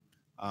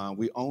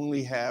We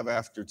only have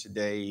after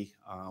today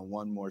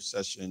one more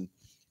session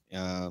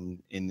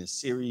in this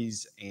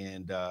series,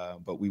 and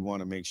but we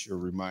want to make sure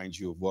remind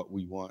you of what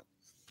we want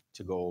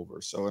to go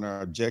over. So in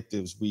our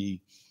objectives,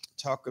 we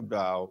talk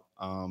about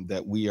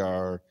that we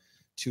are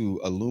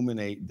to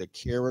illuminate the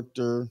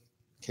character,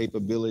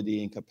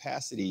 capability, and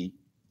capacity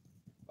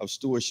of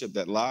stewardship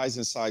that lies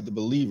inside the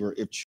believer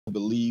if truly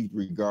believed,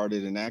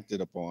 regarded, and acted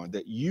upon.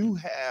 That you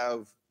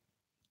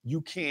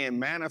can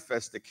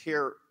manifest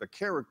the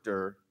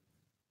character,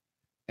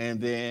 and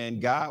then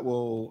God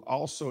will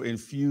also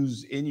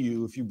infuse in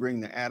you, if you bring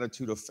the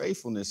attitude of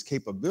faithfulness,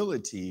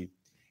 capability,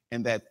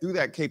 and that through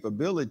that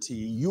capability,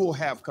 you'll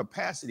have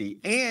capacity,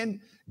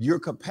 and your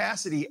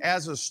capacity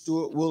as a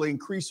steward will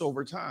increase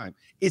over time.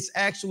 It's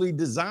actually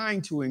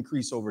designed to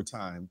increase over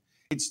time.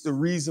 It's the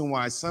reason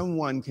why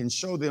someone can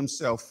show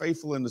themselves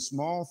faithful in the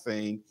small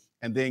thing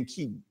and then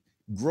keep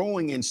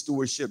growing in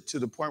stewardship to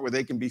the point where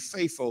they can be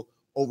faithful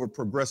over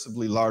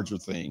progressively larger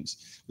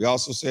things. We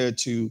also said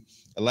to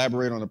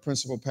elaborate on the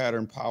principle,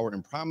 pattern, power,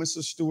 and promise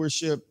of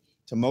stewardship,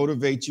 to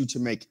motivate you to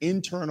make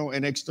internal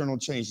and external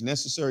change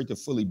necessary to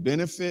fully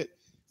benefit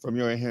from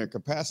your inherent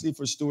capacity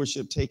for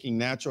stewardship, taking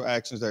natural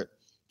actions that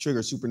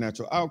trigger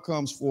supernatural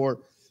outcomes.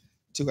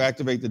 To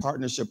activate the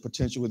partnership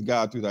potential with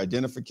God through the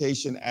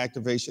identification,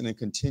 activation, and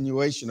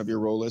continuation of your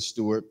role as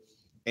steward.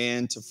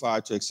 And to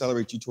 5, to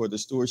accelerate you toward the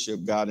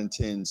stewardship God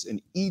intends in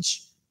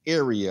each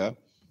area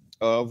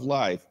of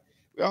life.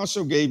 We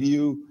also gave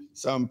you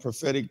some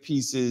prophetic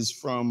pieces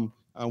from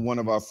one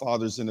of our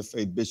fathers in the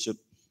faith, Bishop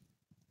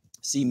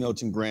C.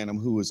 Milton Granham,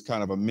 who was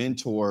kind of a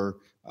mentor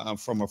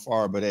from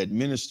afar, but had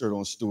ministered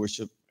on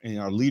stewardship in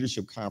our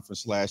leadership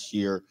conference last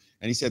year.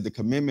 And he said the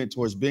commitment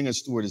towards being a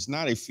steward is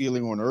not a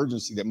feeling or an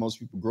urgency that most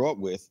people grow up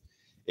with.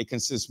 It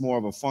consists more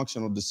of a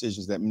functional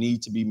decisions that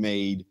need to be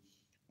made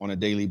on a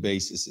daily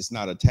basis. It's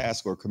not a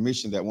task or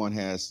commission that one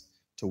has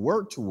to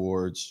work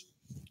towards,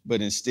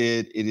 but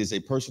instead it is a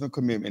personal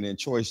commitment and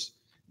choice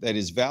that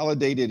is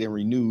validated and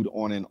renewed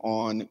on an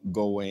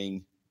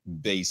ongoing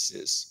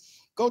basis.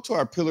 Go to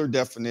our pillar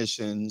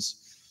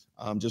definitions.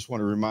 Just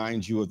want to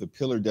remind you of the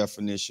pillar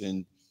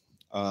definition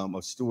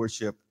of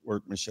stewardship,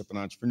 workmanship, and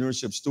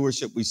entrepreneurship.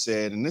 Stewardship, we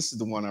said, and this is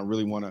the one I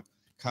really want to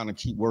kind of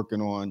keep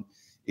working on,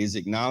 is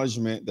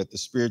acknowledgement that the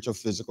spiritual,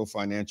 physical,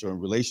 financial, and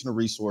relational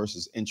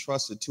resources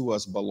entrusted to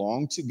us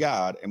belong to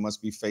God and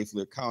must be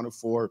faithfully accounted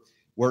for.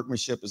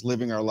 Workmanship is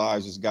living our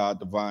lives as God's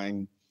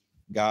divine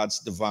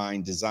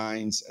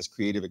designs as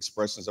creative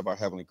expressions of our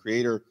heavenly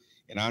creator.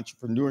 And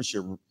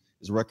entrepreneurship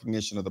is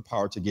recognition of the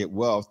power to get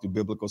wealth through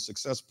biblical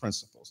success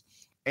principles.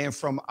 And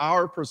from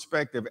our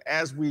perspective,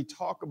 as we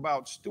talk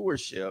about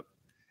stewardship,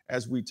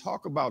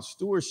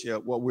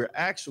 what we're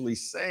actually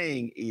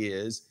saying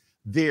is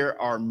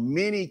there are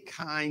many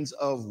kinds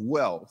of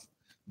wealth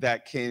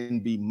that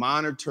can be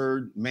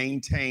monitored,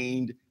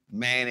 maintained,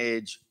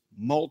 managed,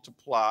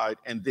 multiplied,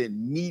 and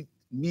then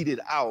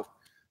meted out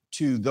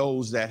to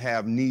those that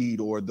have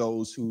need or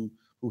those who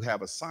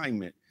have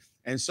assignment.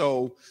 And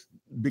so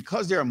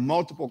because there are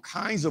multiple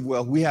kinds of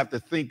wealth, we have to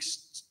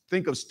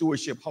think of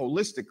stewardship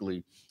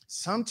holistically.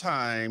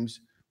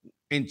 Sometimes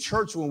in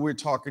church, when we're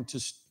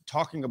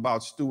talking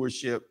about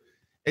stewardship,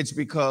 it's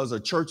because a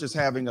church is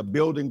having a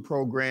building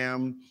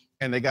program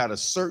and they got a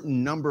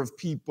certain number of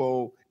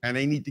people and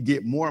they need to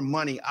get more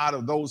money out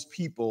of those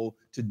people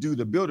to do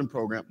the building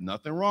program.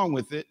 Nothing wrong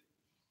with it.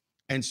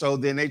 And so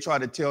then they try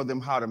to tell them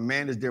how to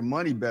manage their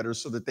money better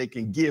so that they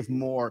can give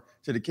more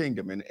to the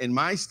kingdom. And in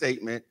my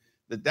statement,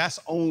 that's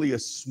only a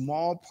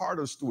small part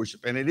of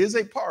stewardship. And it is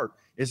a part.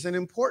 It's an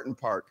important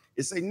part.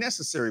 It's a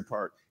necessary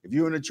part. If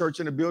you're in a church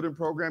in a building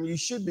program, you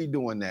should be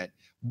doing that.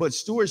 But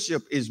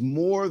stewardship is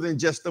more than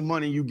just the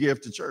money you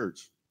give to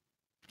church.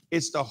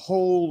 It's the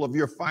whole of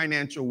your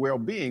financial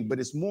well-being, but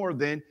it's more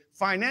than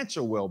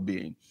financial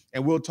well-being.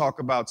 And we'll talk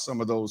about some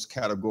of those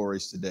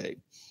categories today.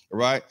 All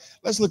right.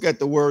 Let's look at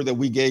the word that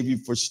we gave you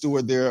for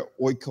steward there,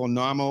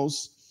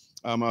 oikonomos,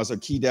 as a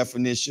key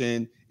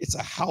definition. It's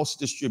a house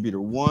distributor,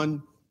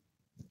 one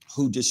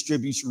who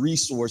distributes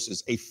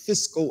resources, a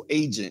fiscal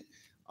agent,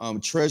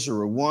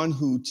 treasurer, one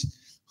who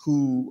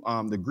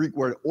the Greek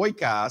word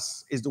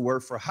oikos is the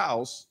word for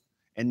house,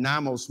 and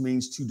nomos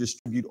means to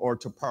distribute or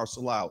to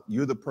parcel out.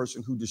 You're the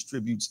person who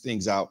distributes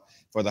things out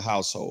for the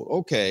household.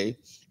 Okay.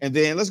 And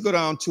then let's go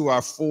down to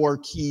our 4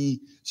 key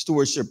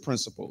stewardship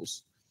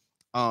principles.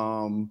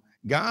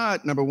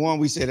 God, number 1,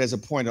 we said, has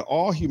appointed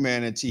all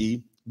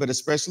humanity, but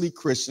especially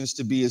Christians,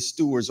 to be his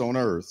stewards on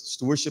earth.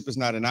 Stewardship is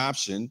not an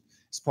option,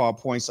 as Paul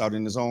points out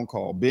in his own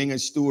call. Being a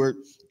steward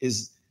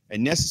is a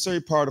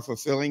necessary part of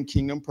fulfilling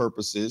kingdom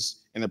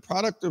purposes, and the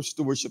product of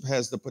stewardship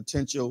has the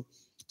potential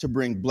to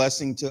bring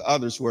blessing to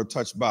others who are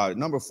touched by it.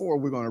 Number 4,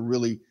 we're going to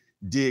really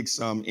dig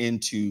some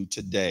into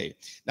today.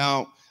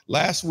 Now,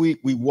 last week,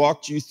 we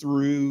walked you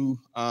through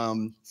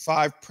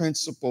 5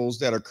 principles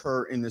that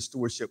occur in the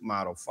stewardship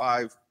model,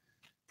 5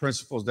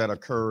 principles that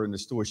occur in the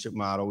stewardship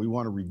model. We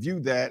want to review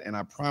that, and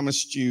I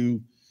promised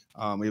you,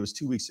 it was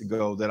 2 weeks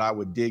ago, that I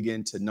would dig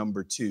into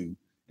number 2.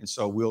 And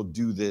so we'll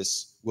do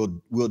this.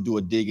 We'll do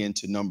a dig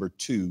into number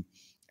 2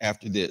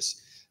 after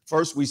this.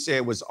 First, we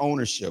said was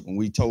ownership. And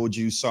we told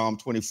you Psalm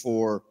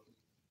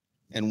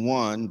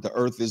 24:1, the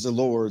earth is the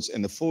Lord's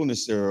and the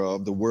fullness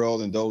thereof, the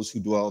world and those who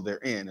dwell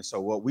therein. And so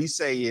what we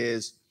say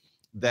is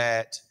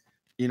that,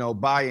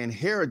 by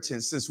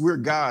inheritance, since we're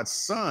God's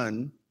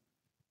son,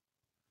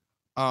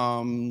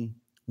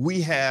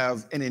 we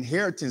have an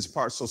inheritance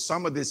part. So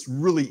some of this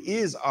really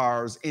is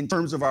ours in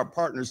terms of our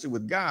partnership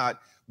with God,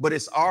 but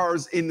it's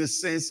ours in the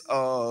sense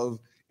of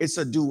it's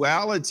a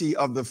duality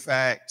of the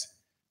fact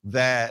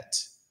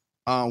that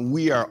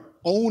we are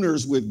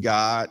owners with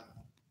God,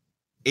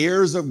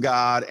 heirs of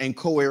God, and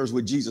co-heirs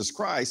with Jesus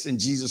Christ, and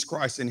Jesus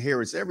Christ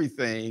inherits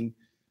everything.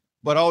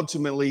 But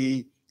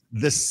ultimately,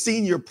 the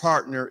senior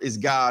partner is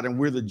God, and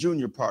we're the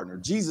junior partner.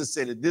 Jesus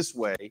said it this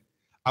way: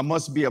 I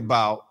must be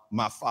about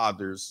my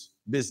Father's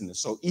business.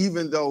 So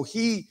even though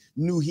he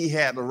knew he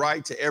had the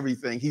right to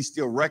everything, he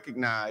still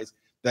recognized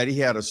that he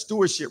had a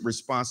stewardship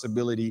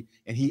responsibility,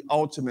 and he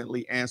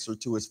ultimately answered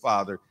to his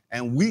Father.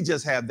 And we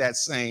just have that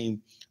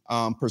same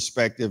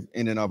perspective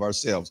in and of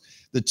ourselves.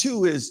 The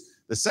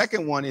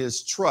second one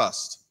is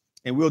trust.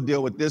 And we'll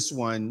deal with this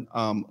one.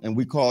 And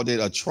we called it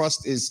a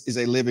trust is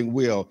a living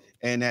will.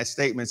 And that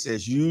statement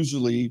says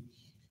usually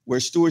where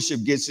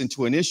stewardship gets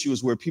into an issue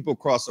is where people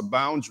cross a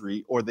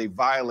boundary or they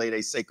violate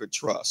a sacred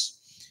trust.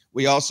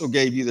 We also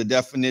gave you the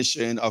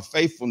definition of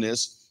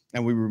faithfulness,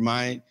 and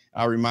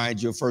I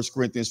remind you of 1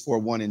 Corinthians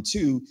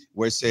 4:1-2,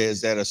 where it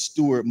says that a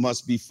steward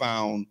must be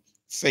found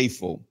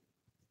faithful.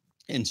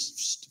 And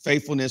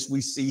faithfulness, we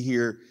see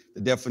here,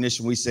 the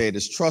definition we say it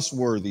is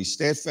trustworthy,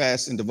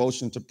 steadfast in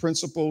devotion to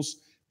principles,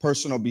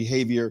 personal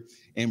behavior,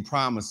 and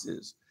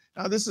promises.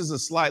 Now, this is a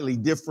slightly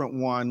different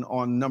one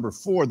on number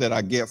 4 that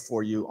I get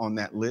for you on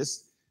that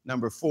list.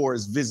 Number 4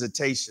 is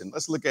visitation.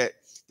 Let's look at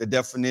the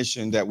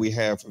definition that we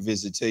have for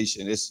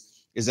visitation.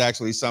 This is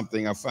actually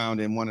something I found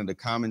in one of the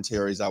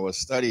commentaries I was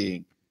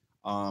studying,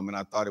 and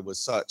I thought it was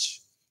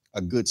such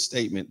a good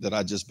statement that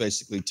I just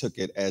basically took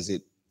it as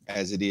it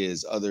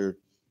is, other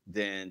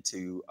than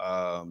to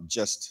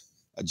just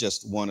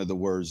adjust one of the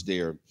words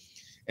there.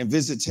 And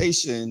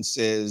visitation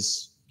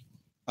says,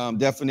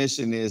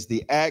 definition is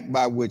the act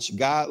by which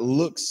God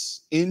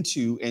looks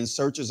into and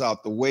searches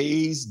out the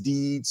ways,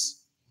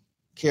 deeds,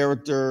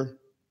 character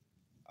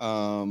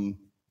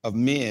of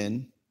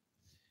men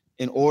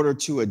in order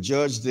to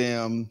adjudge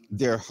them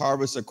their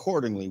harvest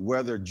accordingly,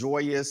 whether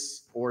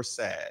joyous or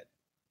sad.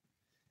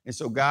 And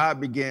so God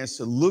begins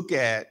to look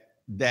at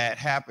that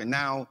happen.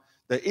 Now,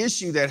 the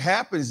issue that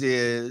happens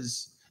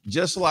is,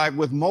 just like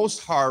with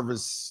most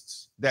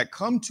harvests that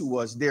come to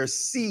us, there's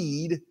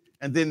seed,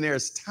 and then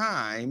there's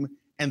time,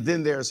 and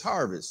then there's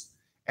harvest.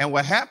 And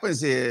what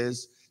happens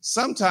is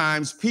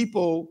sometimes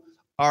people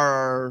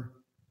are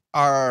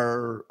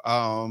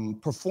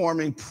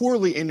performing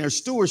poorly in their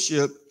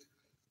stewardship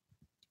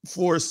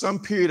for some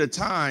period of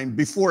time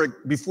before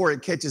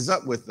it catches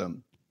up with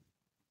them.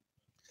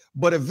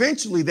 But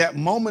eventually that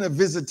moment of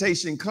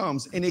visitation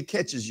comes and it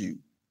catches you.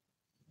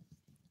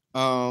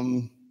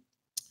 And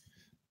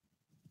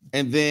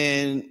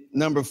then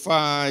number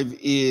 5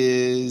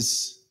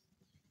 is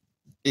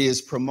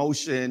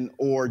promotion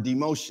or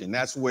demotion.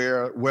 That's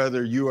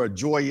whether you are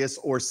joyous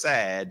or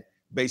sad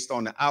based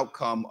on the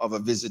outcome of a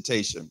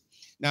visitation.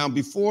 Now,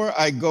 before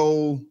I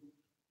go,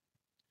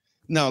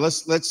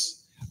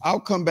 I'll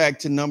come back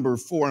to number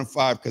 4 and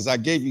 5 because I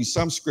gave you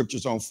some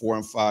scriptures on 4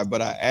 and 5,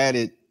 but I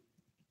added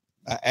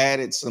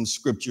some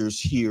scriptures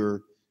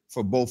here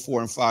for both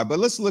 4 and 5. But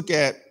let's look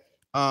at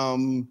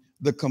the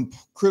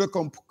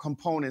critical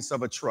components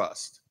of a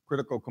trust.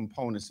 Critical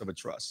components of a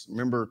trust.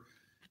 Remember,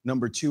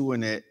 number 2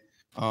 in it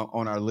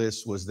on our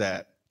list was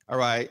that. All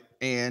right,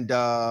 and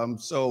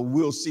so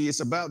we'll see.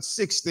 It's about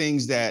 6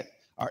 things that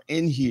are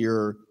in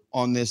here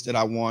on this that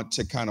I want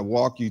to kind of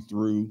walk you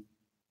through.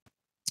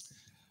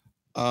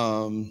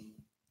 Number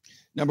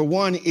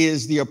 1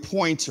 is the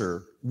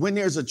appointer. When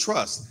there's a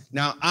trust.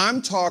 Now,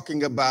 I'm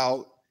talking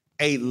about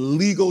a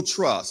legal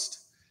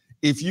trust.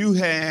 If you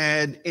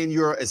had in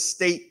your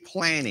estate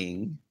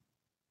planning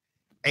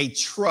a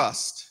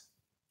trust,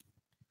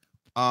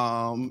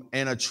 and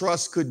a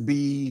trust could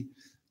be,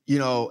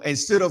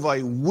 instead of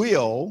a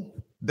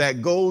will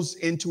that goes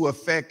into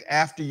effect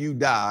after you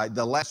die,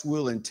 the last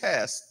will and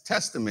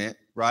testament,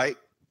 right?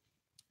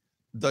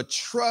 The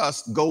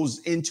trust goes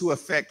into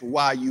effect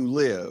while you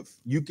live.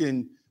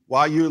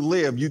 While you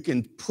live, you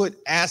can put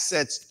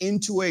assets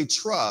into a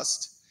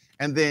trust,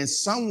 and then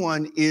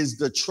someone is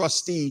the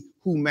trustee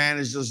who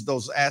manages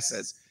those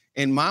assets.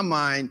 In my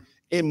mind,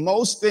 in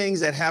most things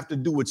that have to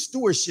do with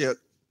stewardship,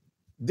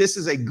 this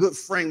is a good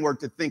framework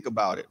to think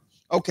about it.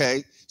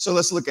 Okay, so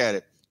let's look at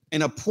it.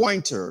 An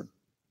appointer.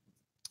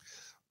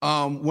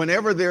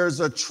 Whenever there's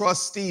a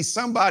trustee,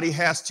 somebody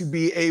has to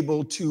be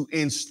able to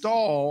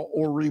install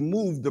or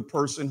remove the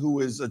person who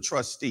is a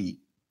trustee.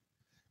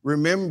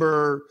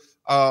 Remember,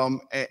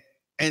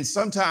 and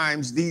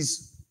sometimes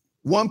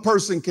one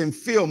person can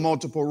fill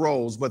multiple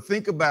roles, but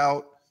think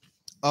about,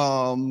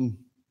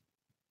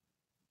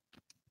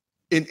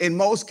 in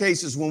most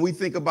cases, when we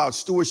think about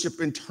stewardship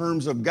in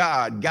terms of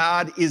God,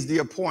 God is the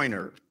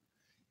appointer.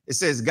 It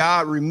says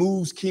God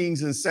removes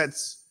kings and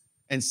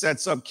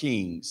sets up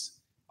kings.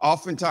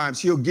 Oftentimes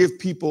he'll give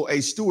people a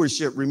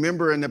stewardship.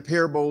 Remember in the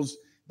parables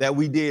that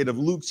we did of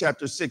Luke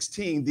chapter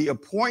 16, the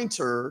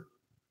appointer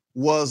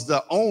was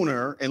the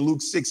owner in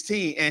Luke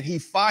 16, and he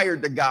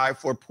fired the guy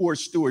for poor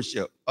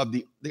stewardship of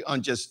the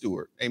unjust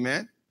steward.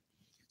 Amen.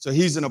 So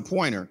he's an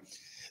appointer.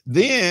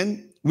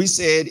 Then we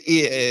said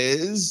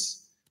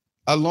is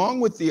along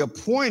with the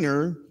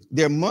appointer,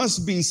 there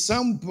must be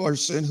some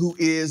person who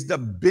is the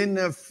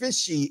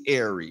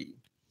beneficiary.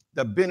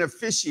 The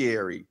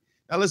beneficiary.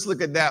 Now let's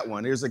look at that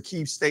one. There's a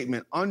key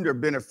statement under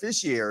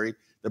beneficiary,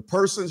 the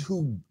person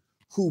who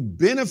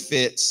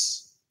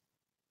benefits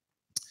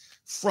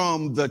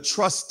from the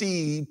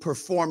trustee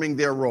performing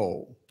their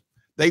role.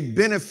 They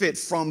benefit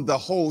from the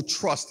whole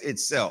trust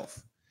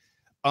itself.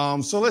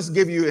 So let's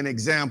give you an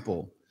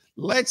example.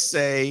 Let's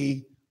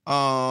say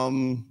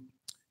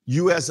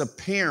you as a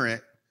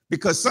parent,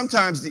 because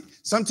sometimes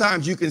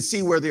you can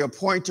see where the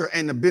appointer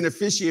and the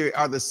beneficiary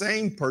are the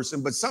same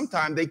person, but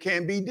sometimes they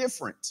can be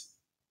different.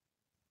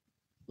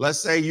 Let's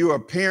say you're a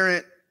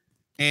parent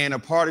and a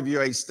part of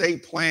your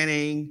estate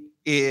planning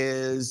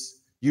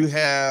is you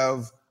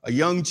have a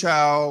young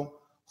child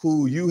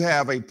who you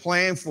have a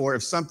plan for.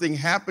 If something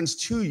happens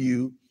to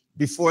you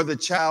before the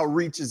child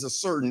reaches a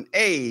certain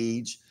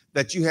age,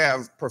 that you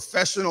have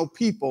professional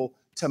people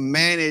to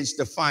manage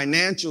the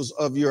financials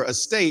of your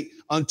estate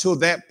until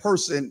that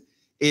person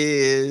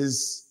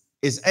is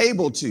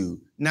able to.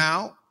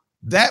 Now,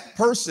 that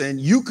person,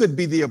 you could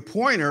be the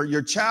appointer,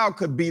 your child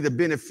could be the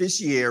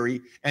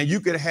beneficiary, and you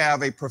could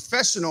have a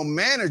professional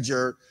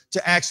manager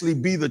to actually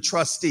be the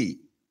trustee.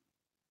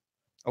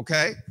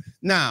 Okay?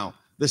 Now,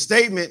 the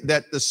statement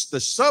that the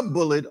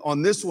sub-bullet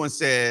on this one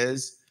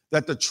says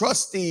that the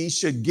trustee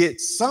should get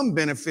some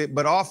benefit,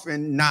 but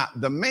often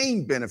not the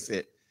main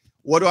benefit.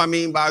 What do I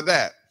mean by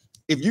that?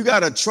 If you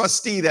got a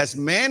trustee that's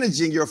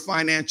managing your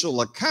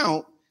financial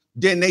account,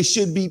 then they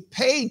should be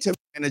paid to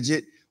manage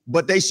it,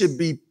 but they should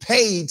be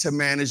paid to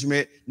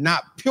management,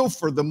 not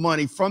pilfer the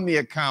money from the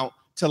account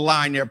to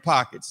line their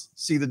pockets.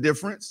 See the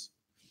difference?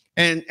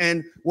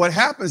 And what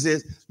happens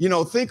is,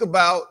 think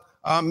about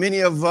many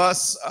of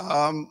us,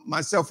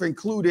 myself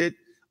included,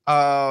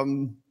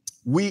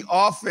 we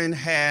often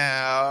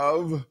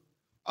have,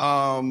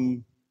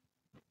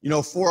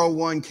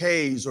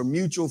 401ks or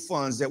mutual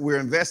funds that we're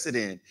invested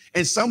in.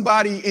 And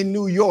somebody in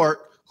New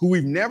York who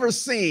we've never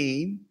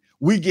seen,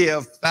 we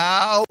give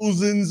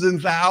thousands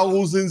and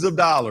thousands of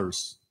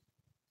dollars.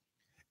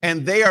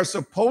 And they are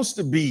supposed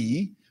to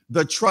be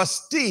the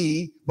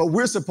trustee, but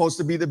we're supposed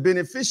to be the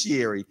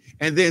beneficiary.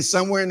 And then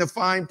somewhere in the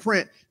fine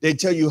print, they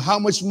tell you how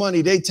much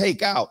money they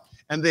take out.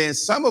 And then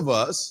some of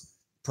us,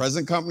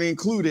 present company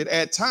included,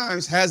 at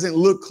times hasn't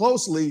looked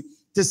closely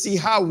to see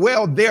how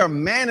well they're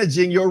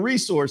managing your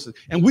resources.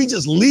 And we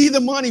just leave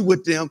the money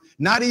with them,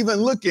 not even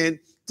looking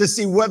to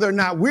see whether or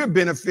not we're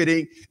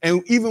benefiting.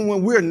 And even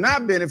when we're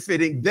not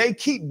benefiting, they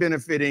keep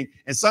benefiting.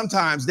 And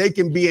sometimes they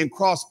can be in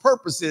cross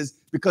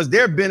purposes because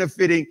they're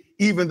benefiting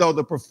even though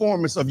the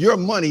performance of your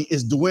money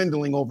is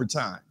dwindling over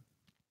time.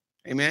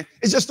 Amen.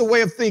 It's just a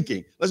way of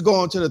thinking. Let's go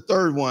on to the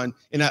third one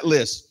in that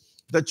list.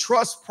 The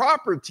trust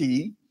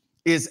property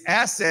is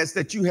assets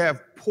that you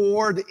have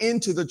poured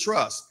into the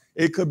trust.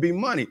 It could be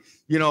money.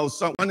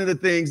 So one of the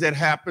things that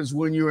happens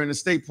when you're in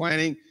estate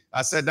planning,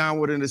 I sat down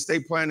with an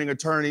estate planning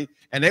attorney,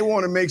 and they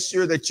want to make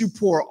sure that you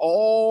pour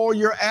all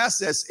your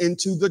assets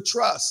into the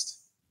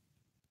trust.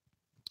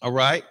 All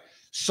right.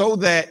 So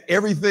that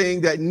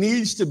everything that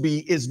needs to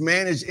be is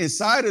managed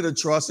inside of the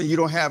trust and you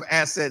don't have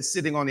assets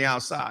sitting on the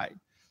outside.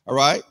 All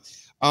right.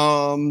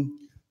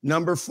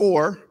 Number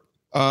four,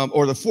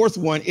 or the fourth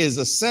one is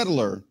a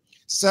settler.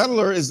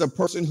 Settler is the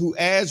person who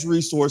adds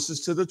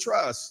resources to the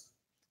trust.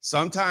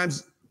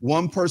 Sometimes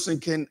one person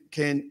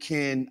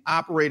can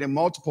operate in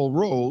multiple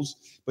roles,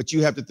 but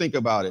you have to think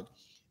about it.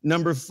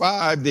 Number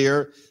five,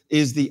 there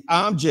is the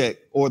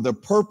object or the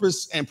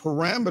purpose and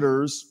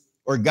parameters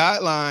or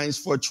guidelines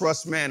for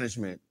trust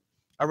management.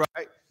 All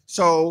right.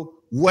 So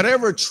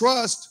whatever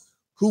trust,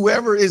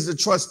 whoever is the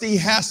trustee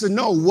has to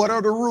know what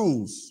are the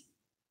rules.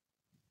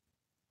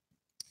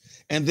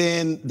 And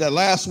then the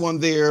last one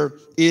there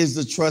is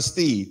the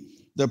trustee,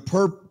 the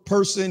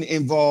person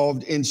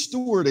involved in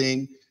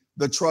stewarding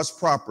the trust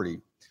property.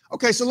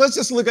 Okay, so let's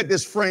just look at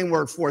this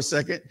framework for a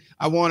second.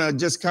 I want to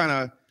just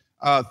kind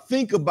of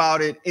think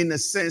about it in the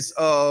sense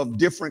of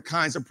different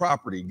kinds of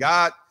property.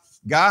 God,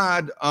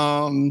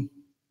 in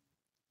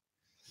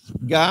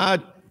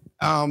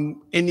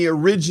the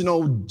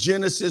original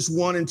Genesis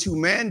 1 and 2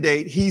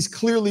 mandate, he's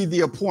clearly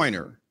the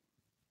appointer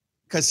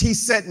because he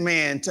set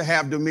man to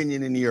have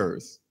dominion in the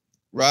earth,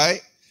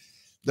 right?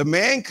 The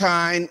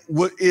mankind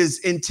is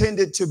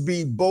intended to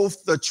be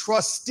both the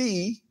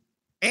trustee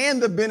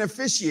and the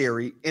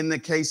beneficiary in the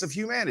case of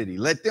humanity.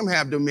 Let them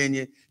have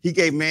dominion. He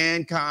gave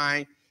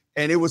mankind,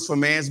 and it was for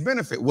man's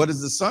benefit. What is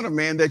the Son of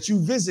Man? That you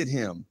visit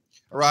him,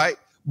 all right?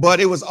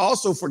 But it was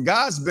also for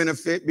God's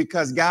benefit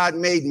because God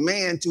made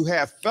man to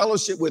have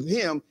fellowship with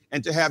him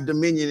and to have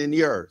dominion in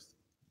the earth.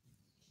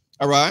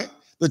 All right.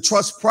 the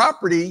trust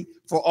property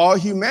for all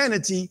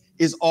humanity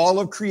is all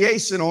of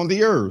creation on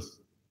the earth.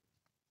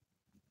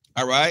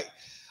 All right.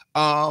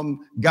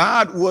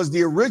 God was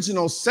the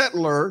original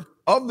settler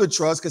of the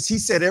trust because he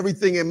set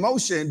everything in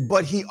motion,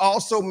 but he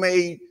also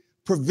made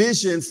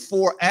provision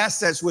for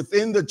assets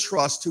within the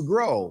trust to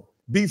grow,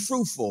 be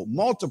fruitful,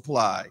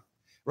 multiply,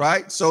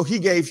 right? So he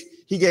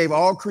gave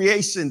all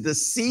creation the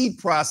seed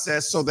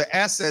process so the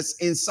assets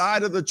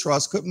inside of the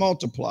trust could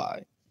multiply.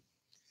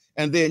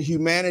 And then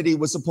humanity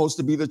was supposed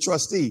to be the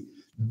trustee,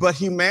 but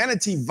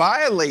humanity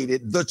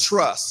violated the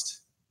trust.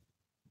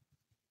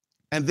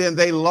 And then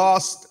they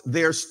lost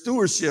their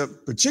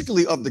stewardship,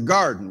 particularly of the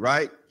garden,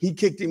 right? He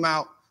kicked him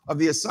out of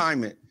the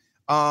assignment.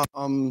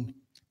 And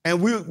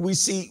we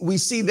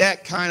see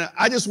that kind of,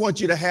 I just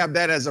want you to have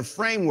that as a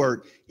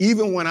framework.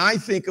 Even when I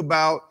think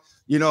about,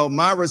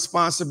 my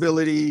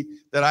responsibility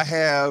that I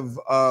have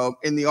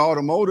in the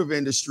automotive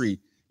industry,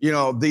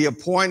 the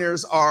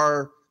appointers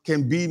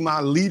can be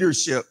my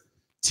leadership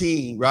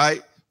team,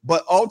 right?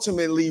 But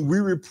ultimately we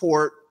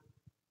report,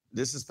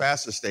 this is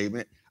pastor's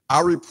statement, I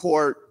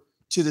report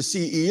to the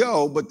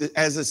CEO, but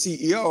as a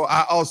CEO,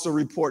 I also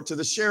report to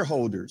the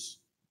shareholders.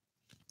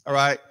 All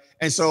right.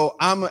 And so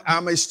I'm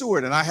a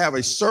steward and I have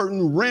a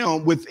certain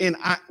realm within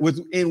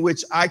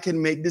which I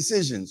can make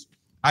decisions.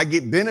 I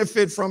get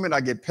benefit from it.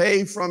 I get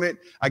paid from it.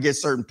 I get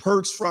certain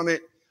perks from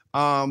it.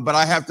 But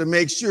I have to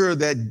make sure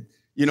that,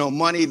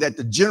 money that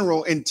the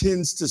general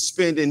intends to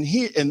spend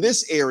in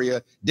this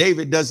area,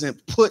 David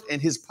doesn't put in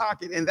his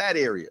pocket in that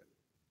area.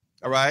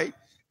 All right.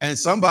 And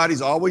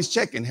somebody's always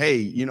checking,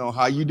 hey,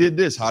 how you did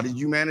this? How did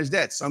you manage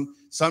that?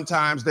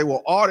 Sometimes they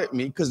will audit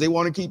me because they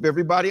want to keep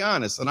everybody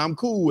honest, and I'm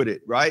cool with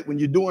it, right? When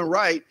you're doing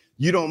right,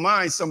 you don't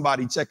mind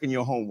somebody checking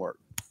your homework.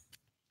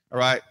 All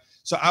right.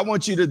 So I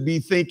want you to be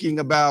thinking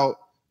about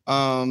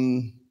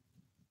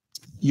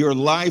your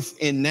life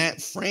in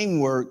that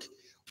framework.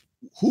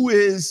 Who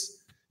is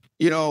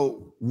the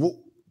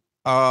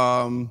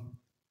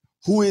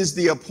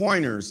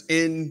appointers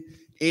in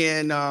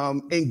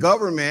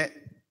government?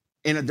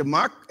 In a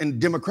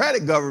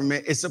democratic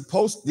government,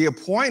 the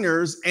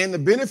appointers and the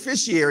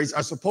beneficiaries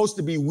are supposed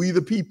to be we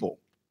the people.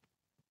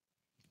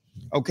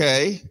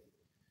 Okay.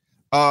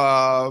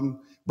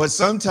 But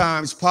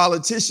sometimes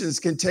politicians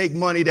can take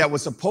money that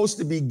was supposed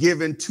to be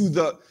given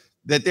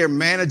that they're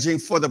managing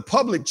for the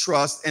public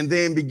trust and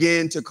then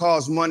begin to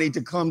cause money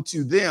to come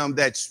to them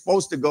that's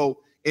supposed to go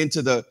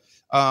into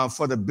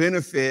for the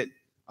benefit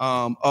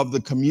of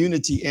the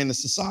community and the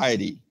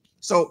society.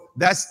 So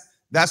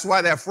that's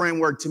why that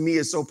framework to me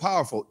is so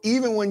powerful.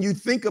 Even when you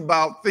think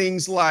about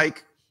things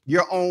like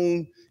your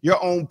own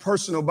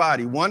personal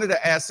body, one of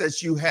the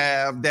assets you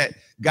have that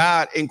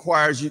God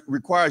requires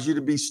you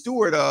to be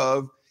steward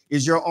of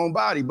is your own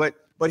body. But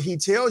he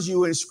tells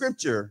you in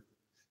scripture,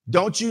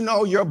 don't you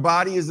know your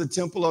body is the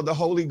temple of the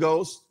Holy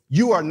Ghost?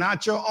 You are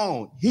not your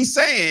own. He's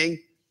saying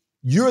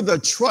you're the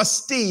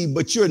trustee,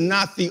 but you're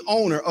not the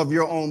owner of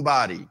your own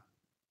body.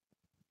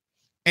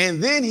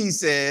 And then he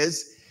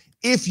says,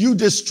 if you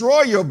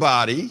destroy your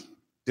body,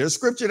 there's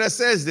scripture that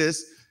says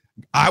this,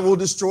 I will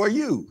destroy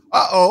you.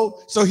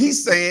 So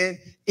he's saying,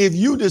 if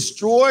you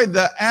destroy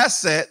the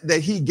asset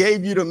that he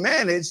gave you to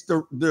manage,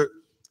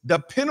 the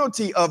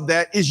penalty of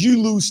that is you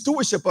lose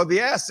stewardship of the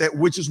asset,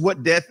 which is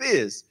what death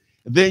is.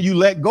 Then you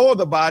let go of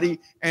the body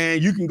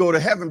and you can go to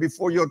heaven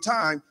before your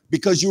time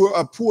because you are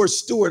a poor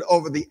steward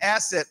over the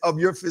asset of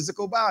your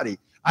physical body.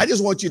 I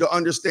just want you to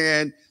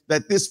understand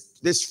that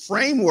this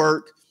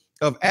framework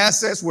of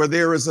assets where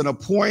there is an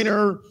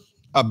appointer,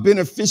 a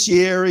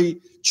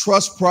beneficiary,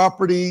 trust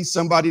property,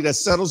 somebody that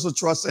settles the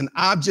trust, an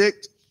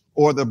object,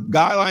 or the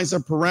guidelines or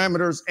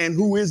parameters, and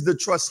who is the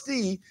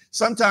trustee.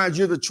 Sometimes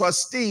you're the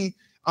trustee,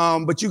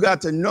 but you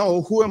got to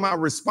know, who am I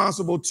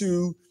responsible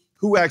to,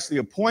 who actually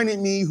appointed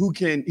me, who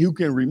can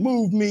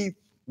remove me,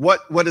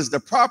 what is the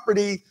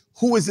property,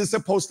 who is this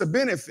supposed to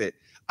benefit?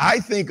 I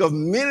think of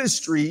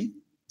ministry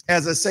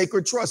as a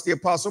sacred trust. The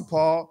Apostle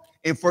Paul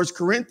in 1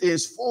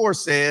 Corinthians 4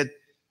 said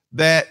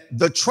that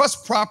the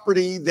trust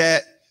property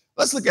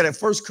let's look at it,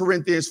 1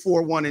 Corinthians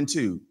 4, 1 and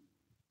 2.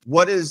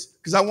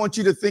 Because I want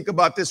you to think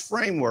about this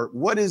framework.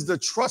 What is the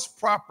trust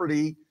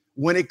property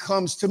when it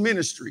comes to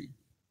ministry?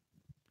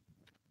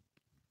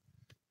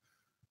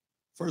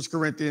 1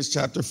 Corinthians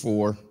chapter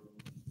 4,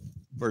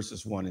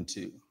 verses 1 and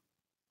 2.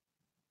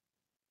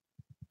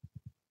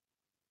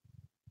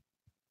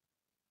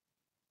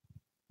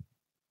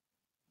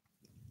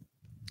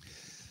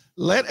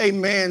 Let a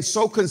man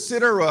so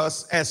consider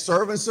us as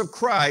servants of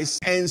Christ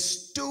and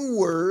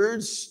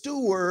stewards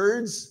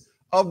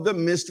of the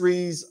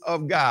mysteries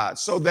of God.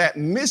 So that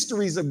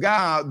mysteries of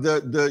God,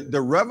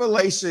 the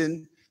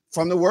revelation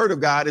from the word of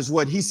God is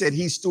what he said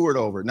he steward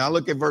over. Now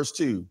look at verse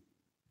 2.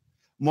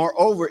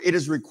 Moreover, it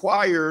is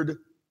required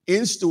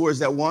in stewards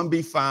that one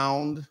be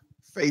found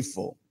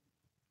faithful.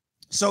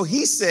 So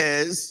he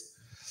says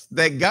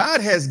that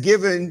God has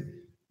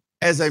given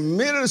as a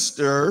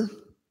minister.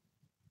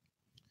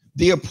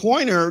 The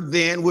appointer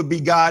then would be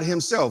God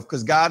himself,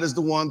 because God is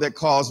the one that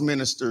calls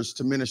ministers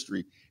to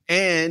ministry.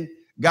 And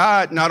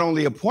God not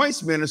only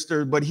appoints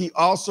ministers, but he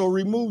also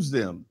removes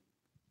them.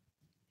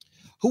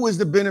 Who is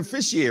the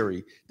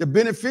beneficiary? The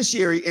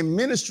beneficiary in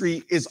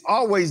ministry is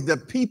always the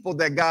people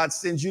that God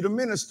sends you to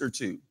minister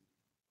to,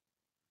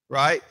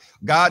 right?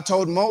 God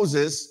told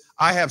Moses,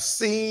 I have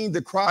heard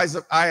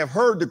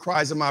the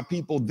cries of my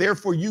people,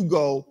 therefore you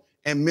go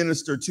and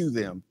minister to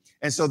them.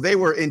 And so they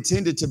were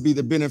intended to be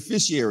the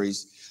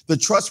beneficiaries. The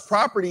trust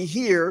property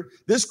here,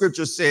 this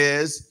scripture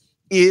says,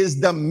 is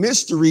the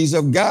mysteries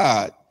of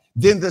God.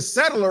 Then the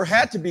settler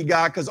had to be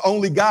God, because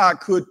only God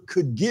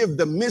could give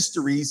the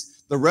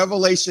mysteries, the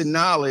revelation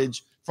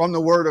knowledge from the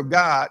word of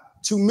God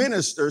to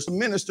minister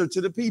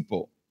to the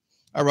people.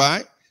 All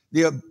right.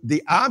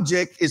 The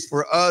object is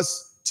for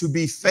us to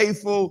be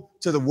faithful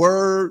to the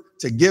word,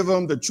 to give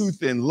them the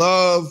truth in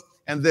love.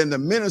 And then the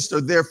minister,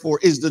 therefore,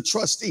 is the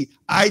trustee.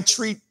 I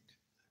treat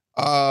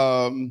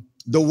the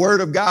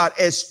word of God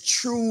as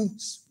true,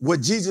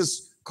 what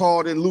Jesus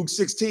called in Luke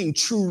 16,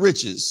 true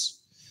riches.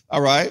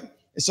 All right.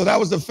 And so that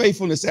was the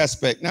faithfulness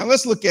aspect. Now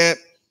let's look at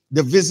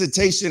the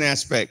visitation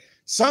aspect.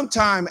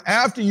 Sometime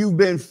after you've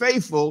been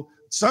faithful,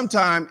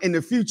 sometime in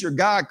the future,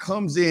 God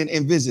comes in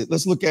and visit.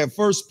 Let's look at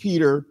 1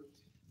 Peter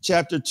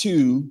chapter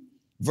 2,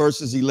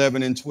 verses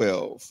 11 and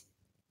 12.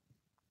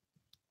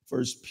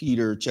 1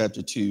 Peter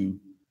chapter 2,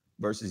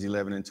 verses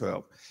 11 and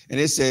 12. And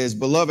it says,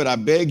 beloved, I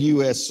beg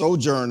you as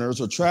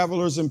sojourners or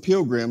travelers and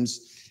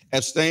pilgrims,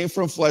 abstain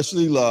from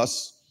fleshly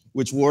lusts,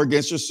 which war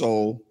against your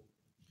soul,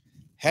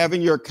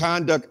 having your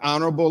conduct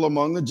honorable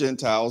among the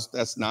Gentiles,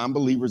 that's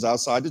non-believers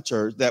outside the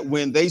church, that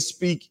when they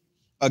speak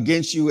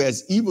against you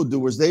as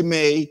evildoers, they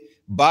may,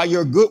 by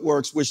your good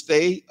works, which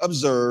they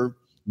observe,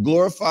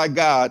 glorify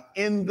God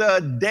in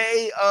the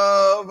day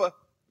of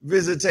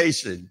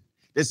visitation.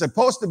 It's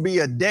supposed to be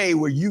a day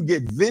where you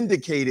get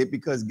vindicated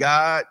because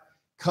God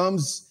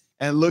comes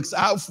and looks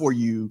out for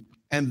you.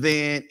 And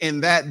then in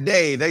that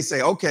day, they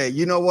say, okay,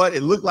 you know what?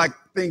 It looked like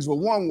things were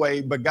one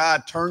way, but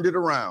God turned it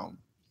around.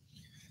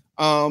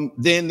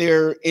 Then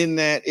there in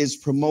that is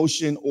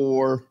promotion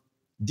or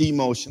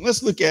demotion.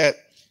 Let's look at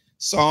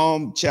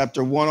Psalm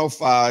chapter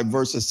 105,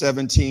 verses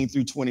 17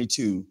 through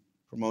 22,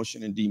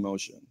 promotion and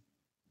demotion.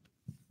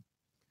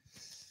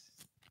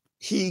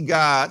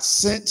 God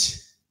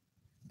sent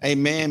a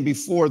man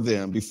before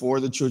them, before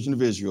the children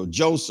of Israel,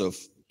 Joseph,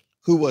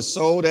 who was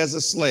sold as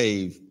a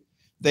slave.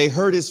 They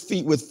hurt his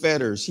feet with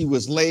fetters. He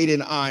was laid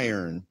in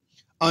iron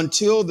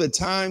until the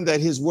time that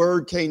his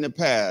word came to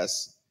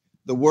pass.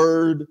 The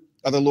word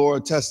of the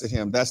Lord tested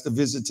him. That's the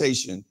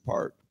visitation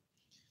part.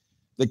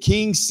 The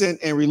king sent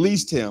and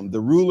released him. The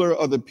ruler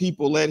of the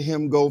people let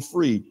him go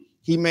free.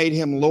 He made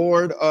him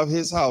lord of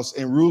his house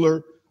and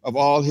ruler of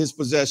all his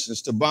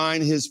possessions, to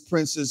bind his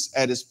princes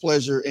at his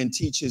pleasure and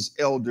teach his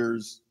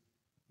elders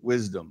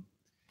wisdom.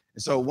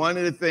 And so one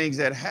of the things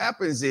that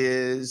happens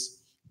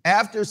is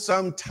after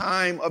some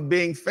time of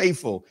being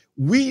faithful,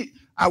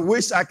 I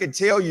wish I could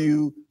tell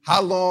you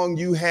how long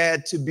you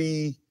had to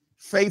be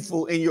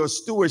faithful in your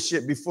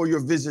stewardship before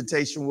your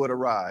visitation would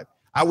arrive.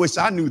 I wish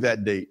I knew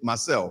that date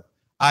myself.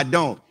 I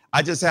don't.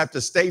 I just have to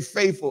stay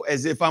faithful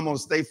as if I'm going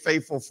to stay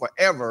faithful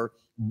forever,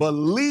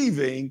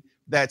 believing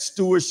that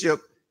stewardship,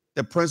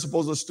 the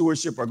principles of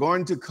stewardship are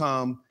going to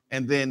come,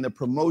 and then the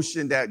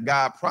promotion that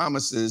God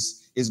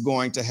promises is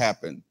going to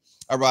happen.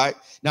 All right.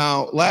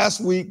 Now, last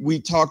week we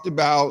talked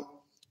about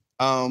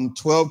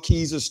 12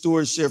 keys of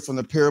stewardship from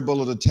the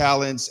parable of the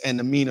talents and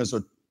the minas,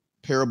 or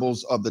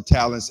parables of the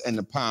talents and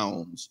the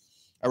pounds.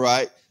 All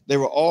right. They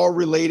were all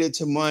related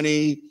to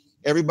money.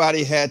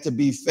 Everybody had to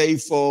be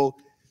faithful.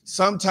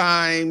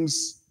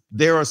 Sometimes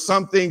there are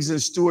some things in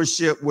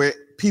stewardship where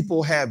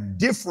people have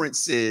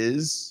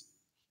differences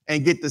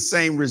and get the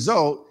same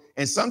result.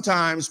 And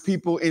sometimes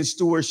people in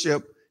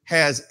stewardship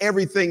has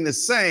everything the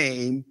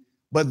same,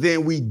 but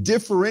then we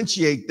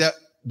differentiate the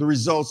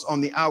results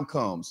on the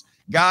outcomes.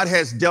 God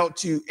has dealt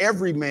to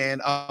every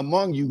man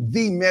among you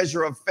the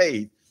measure of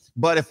faith.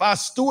 But if I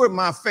steward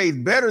my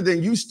faith better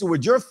than you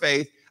steward your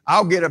faith,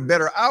 I'll get a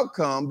better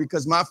outcome,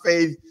 because my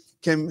faith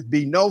can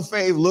be no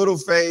faith, little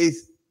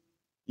faith,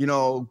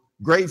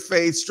 great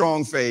faith,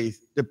 strong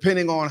faith,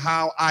 depending on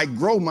how I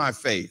grow my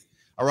faith.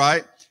 All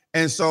right.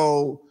 And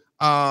so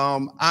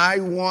I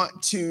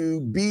want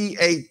to be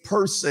a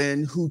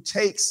person who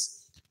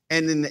takes,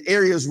 and in the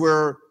areas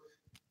where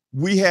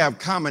we have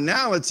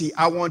commonality,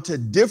 I want to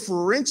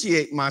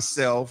differentiate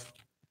myself.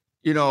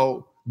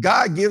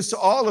 God gives to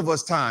all of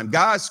us time.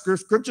 God's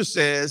scripture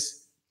says,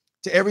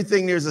 to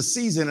everything there's a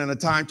season and a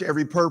time to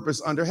every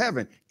purpose under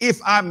heaven.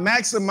 If I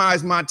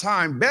maximize my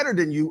time better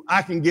than you,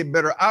 I can get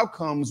better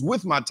outcomes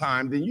with my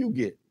time than you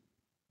get.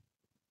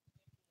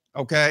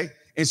 Okay.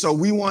 And so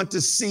we want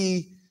to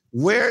see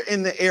where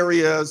in the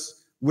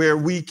areas where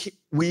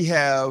we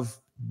have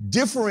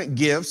different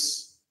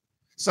gifts.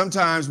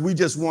 Sometimes we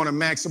just want to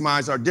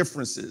maximize our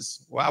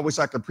differences. Well, I wish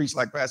I could preach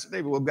like Pastor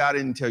David. Well, God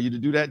didn't tell you to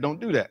do that. Don't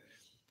do that.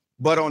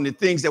 But on the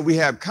things that we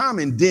have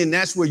common, then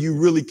that's where you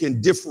really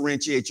can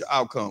differentiate your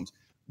outcomes.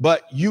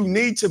 But you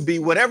need to be,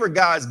 whatever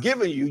God's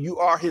given you, you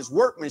are his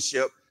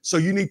workmanship. So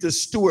you need to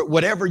steward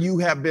whatever you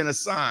have been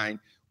assigned.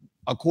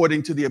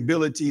 according to the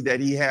ability that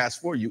he has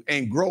for you,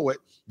 and grow it,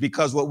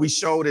 because what we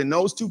showed in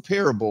those two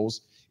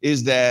parables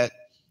is that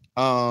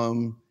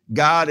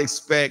God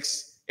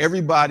expects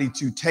everybody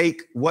to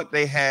take what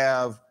they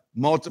have,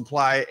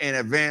 multiply it, and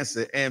advance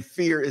it. And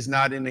fear is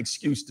not an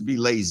excuse to be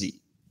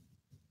lazy.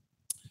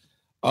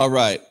 All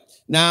right.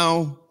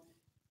 Now,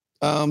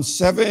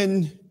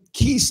 7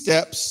 key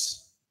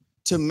steps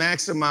to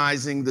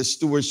maximizing the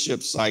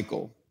stewardship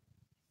cycle.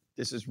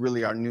 This is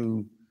really our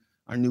new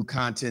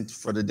content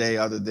for the day,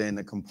 other than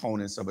the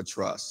components of a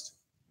trust.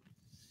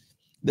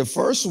 The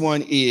first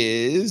one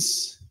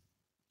is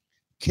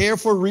care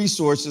for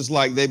resources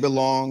like they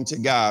belong to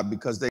God,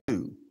 because they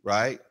do,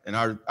 right? And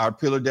our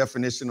pillar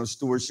definition of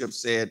stewardship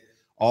said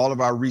all of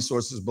our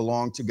resources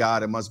belong to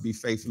God and must be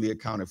faithfully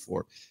accounted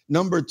for.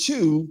 Number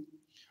 2,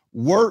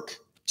 work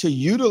to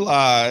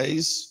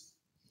utilize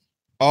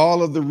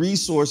all of the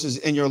resources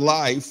in your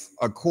life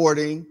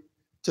according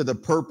to the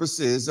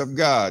purposes of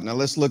God. Now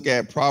let's look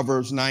at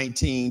Proverbs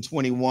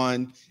 19:21,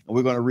 and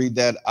we're going to read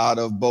that out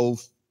of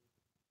both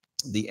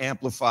the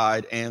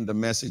Amplified and the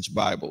Message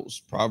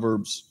Bibles.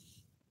 Proverbs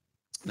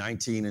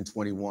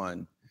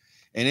 19:21.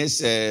 And it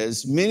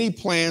says, many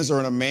plans are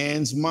in a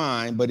man's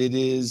mind, but it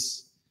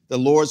is the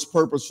Lord's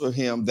purpose for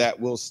him that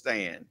will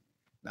stand.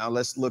 Now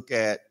let's look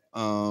at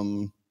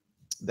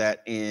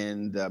that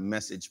in the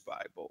Message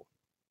Bible.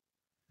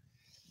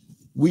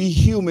 We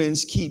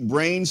humans keep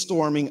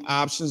brainstorming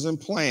options and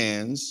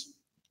plans,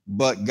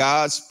 but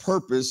God's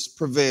purpose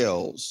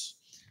prevails.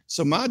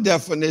 So my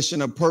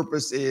definition of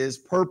purpose is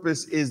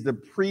the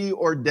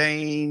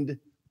preordained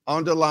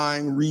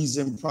underlying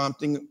reason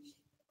prompting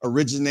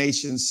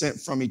origination sent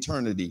from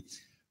eternity.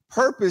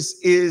 Purpose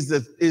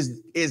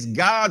is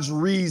God's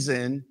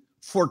reason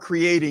for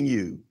creating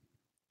you.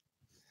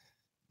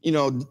 You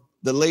know,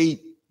 the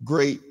late,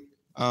 great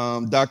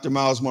Dr.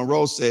 Miles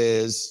Monroe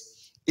says,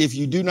 if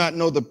you do not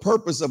know the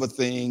purpose of a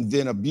thing,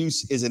 then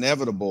abuse is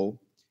inevitable.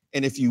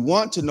 And if you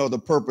want to know the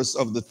purpose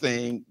of the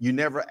thing, you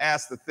never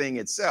ask the thing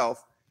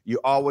itself. You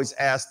always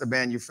ask the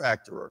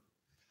manufacturer.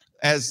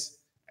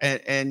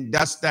 And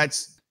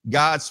that's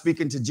God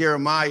speaking to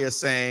Jeremiah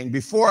saying,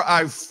 before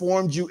I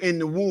formed you in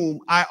the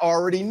womb, I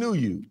already knew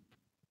you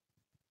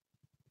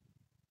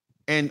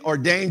and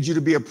ordained you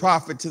to be a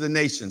prophet to the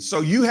nations.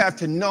 So you have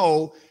to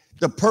know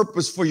the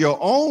purpose for your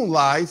own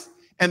life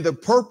and the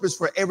purpose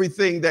for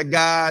everything that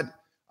God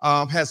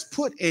has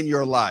put in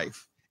your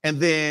life, and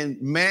then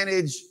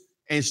manage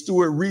and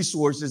steward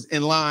resources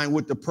in line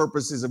with the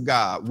purposes of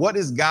God. What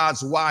is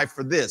God's why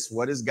for this?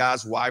 What is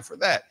God's why for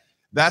that?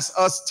 That's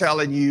us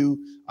telling you,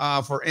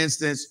 for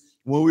instance,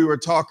 when we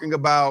talked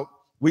about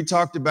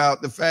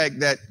the fact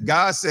that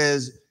God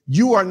says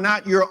you are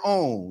not your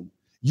own.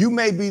 You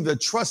may be the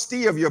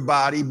trustee of your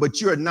body, but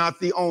you're not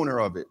the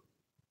owner of it.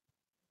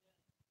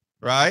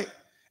 Right?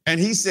 And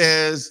he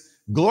says,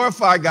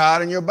 glorify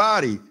God in your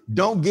body.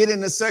 Don't get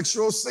into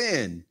sexual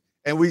sin.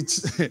 And we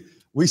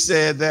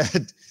said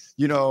that,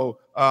 you know,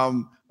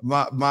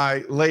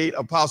 my late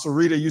Apostle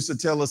Rita used to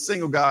tell us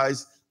single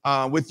guys,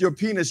 with your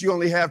penis, you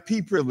only have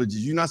pee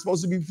privileges. You're not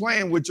supposed to be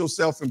playing with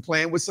yourself and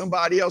playing with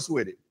somebody else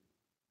with it.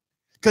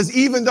 Because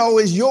even though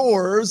it's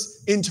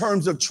yours in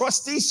terms of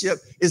trusteeship,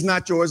 it's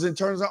not yours in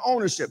terms of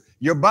ownership.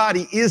 Your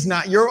body is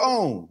not your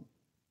own.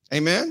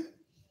 Amen.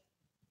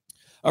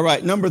 All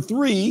right. Number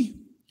 3,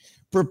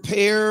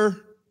 prepare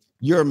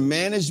your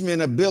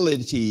management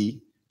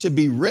ability to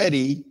be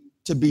ready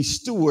to be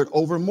steward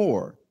over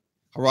more.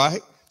 All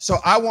right. So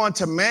I want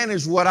to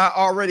manage what I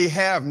already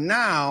have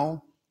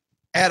now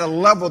at a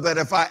level that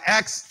if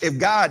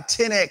God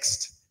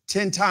 10x'd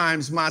 10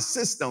 times my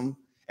system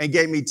and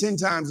gave me 10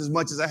 times as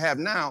much as I have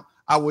now,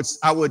 I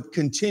would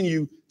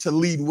continue to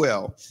lead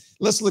well.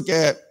 Let's look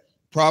at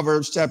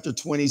Proverbs chapter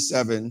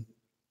 27,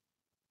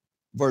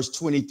 verse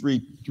 23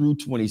 through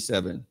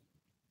 27.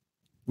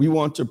 We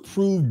want to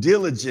prove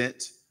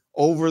diligent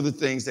over the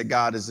things that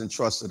God has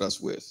entrusted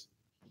us with.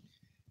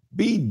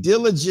 Be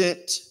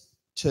diligent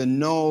to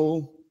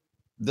know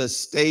the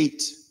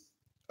state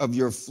of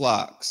your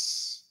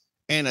flocks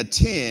and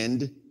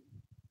attend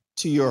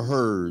to your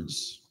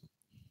herds.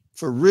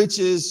 For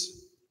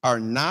riches are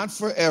not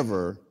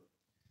forever,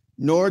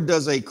 nor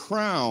does a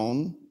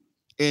crown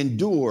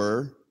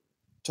endure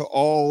to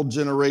all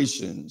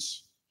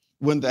generations.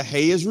 When the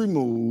hay is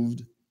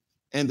removed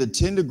and the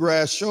tender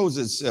grass shows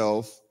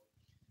itself,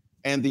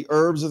 and the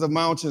herbs of the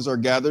mountains are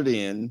gathered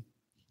in,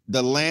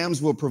 the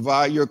lambs will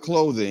provide your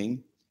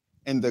clothing,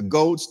 and the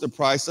goats the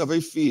price of a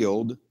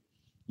field.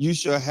 You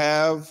shall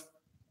have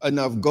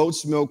enough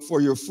goat's milk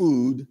for your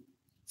food,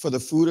 for the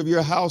food of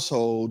your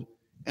household,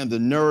 and the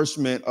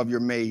nourishment of your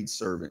maid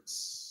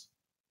servants.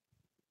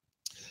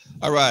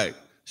 All right.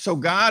 So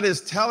God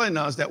is telling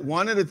us that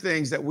one of the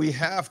things that we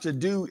have to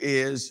do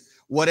is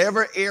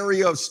whatever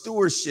area of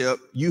stewardship,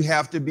 you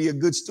have to be a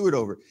good steward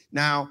over.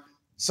 Now,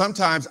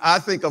 sometimes I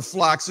think of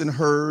flocks and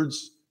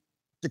herds.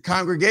 The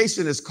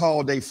congregation is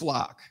called a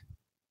flock.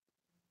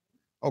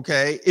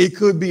 Okay. It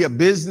could be a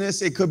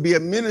business. It could be a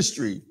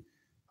ministry.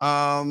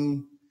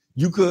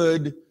 You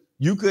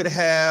could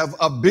have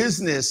a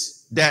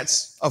business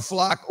that's a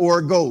flock or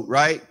a goat,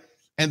 right?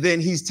 And then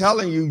he's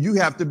telling you, you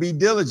have to be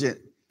diligent.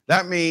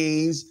 That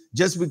means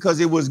just because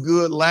it was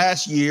good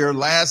last year,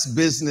 last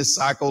business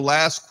cycle,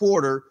 last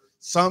quarter,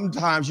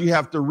 sometimes you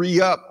have to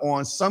re-up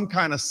on some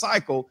kind of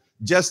cycle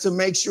just to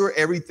make sure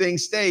everything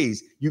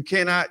stays. You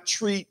cannot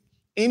treat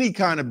any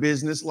kind of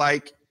business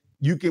like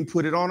you can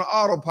put it on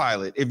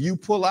autopilot. If you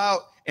pull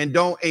out and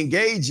don't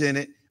engage in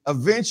it,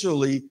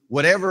 eventually,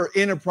 whatever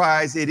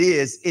enterprise it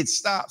is, it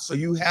stops. So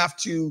you have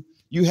to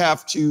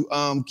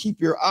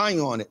keep your eye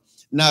on it.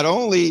 Not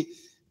only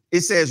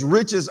it says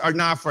riches are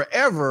not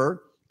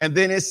forever, and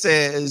then it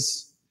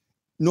says,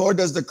 nor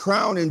does the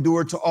crown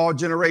endure to all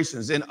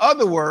generations. In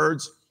other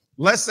words,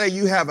 let's say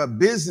you have a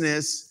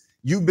business,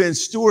 you've been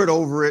steward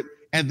over it,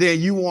 and then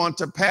you want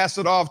to pass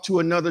it off to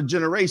another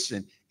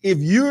generation. If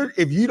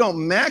you don't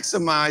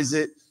maximize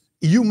it,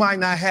 you might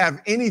not have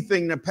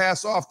anything to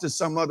pass off to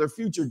some other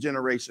future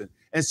generation.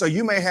 And so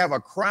you may have a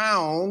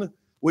crown,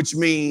 which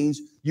means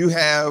you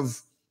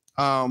have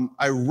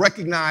a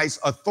recognized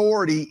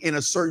authority in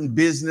a certain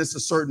business, a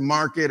certain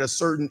market, a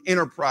certain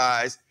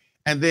enterprise,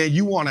 and then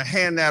you want to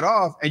hand that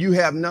off and you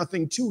have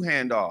nothing to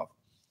hand off.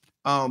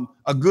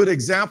 A good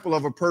example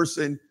of a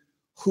person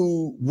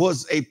who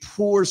was a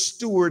poor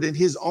steward in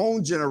his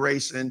own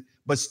generation,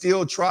 but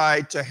still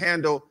tried to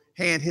hand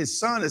his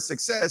son a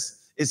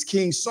success is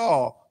King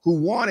Saul,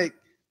 who wanted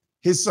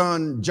his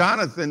son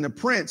Jonathan, the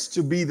prince,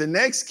 to be the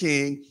next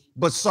king,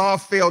 but Saul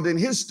failed in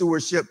his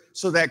stewardship,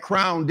 so that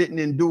crown didn't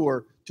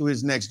endure to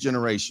his next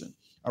generation.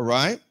 All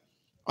right.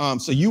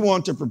 So you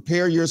want to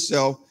prepare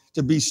yourself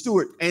to be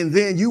steward, and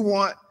then you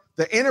want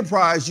the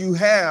enterprise you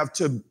have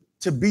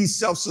to be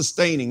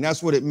self-sustaining.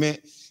 That's what it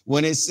meant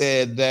when it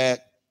said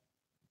that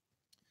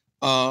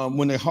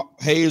when the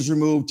hay is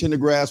removed, tender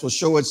grass will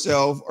show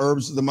itself,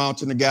 herbs of the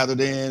mountain are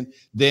gathered in,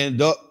 then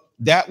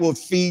that will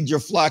feed your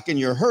flock and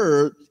your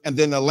herd, and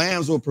then the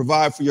lambs will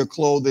provide for your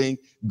clothing.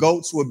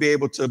 Goats will be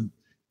able to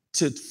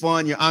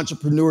fund your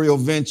entrepreneurial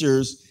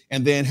ventures,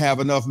 and then have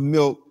enough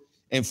milk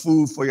and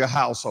food for your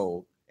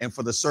household and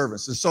for the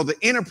servants. And so the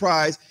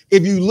enterprise,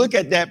 if you look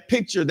at that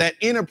picture, that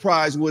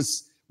enterprise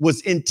was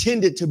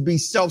intended to be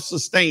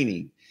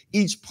self-sustaining.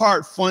 Each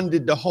part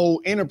funded the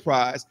whole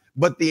enterprise,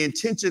 but the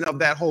intention of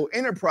that whole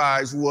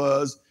enterprise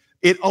was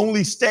it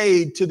only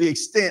stayed to the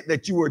extent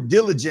that you were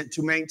diligent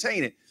to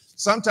maintain it.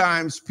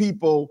 Sometimes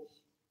people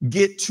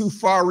get too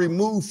far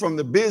removed from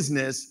the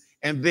business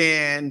and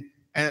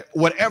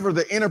whatever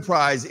the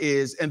enterprise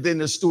is, and then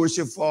the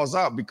stewardship falls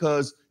out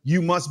because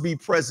you must be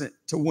present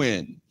to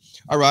win.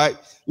 All right,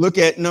 look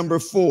at number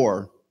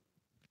 4.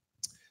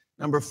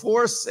 Number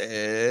 4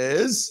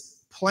 says,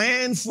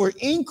 plan for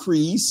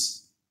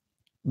increase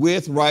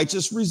with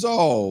righteous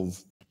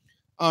resolve.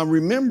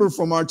 Remember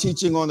from our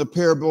teaching on the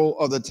parable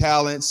of the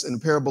talents and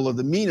the parable of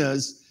the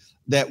minas,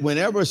 that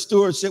whenever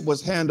stewardship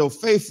was handled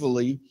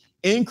faithfully,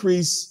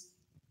 increase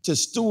to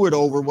steward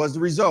over was the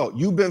result.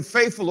 You've been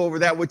faithful over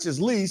that which is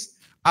least,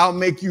 I'll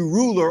make you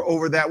ruler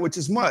over that which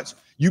is much.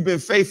 You've been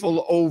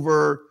faithful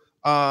over,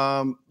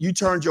 you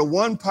turned your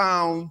 1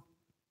 pound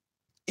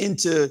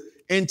into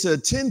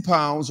 10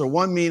 pounds, or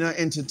 1 mina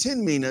into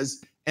 10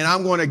 minas, and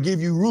I'm going to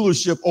give you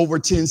rulership over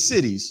 10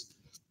 cities.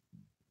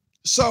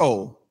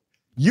 So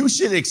you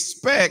should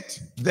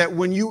expect that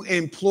when you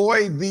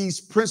employ these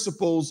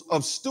principles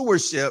of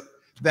stewardship,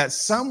 that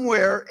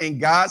somewhere in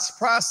God's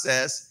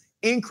process,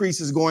 increase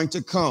is going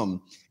to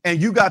come.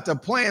 And you got to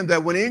plan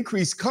that when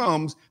increase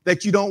comes,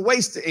 that you don't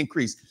waste the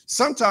increase.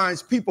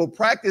 Sometimes people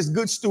practice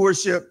good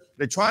stewardship,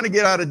 they're trying to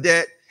get out of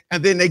debt,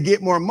 and then they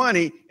get more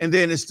money, and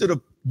then instead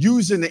of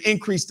using the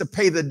increase to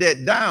pay the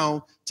debt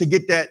down, to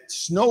get that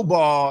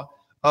snowball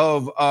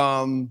of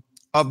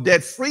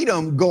debt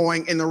freedom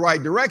going in the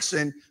right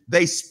direction,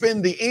 they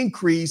spend the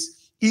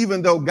increase,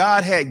 even though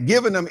God had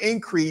given them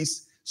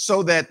increase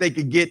so that they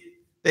could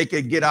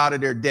get out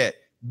of their debt.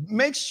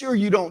 Make sure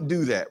you don't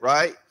do that,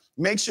 right?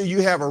 Make sure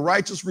you have a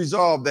righteous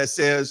resolve that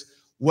says,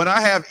 when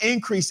I have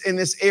increase in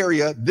this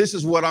area, this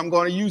is what I'm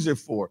going to use it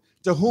for.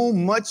 To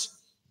whom much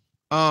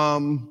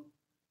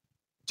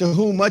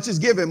is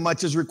given,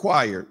 much is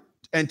required.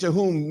 And to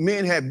whom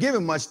men have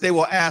given much, they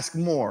will ask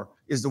more,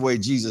 is the way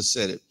Jesus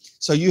said it.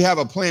 So you have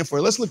a plan for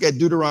it. Let's look at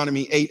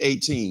Deuteronomy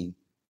 8:18.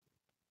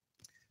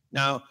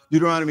 Now,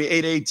 Deuteronomy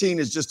 8:18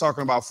 is just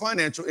talking about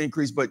financial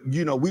increase, but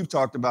we've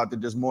talked about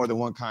that there's more than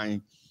one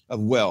kind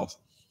of wealth.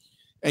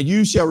 And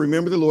you shall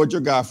remember the Lord your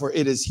God, for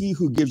it is he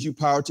who gives you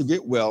power to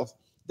get wealth,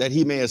 that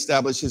he may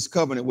establish his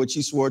covenant, which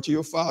he swore to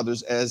your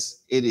fathers,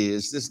 as it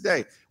is this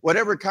day.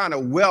 Whatever kind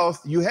of wealth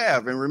you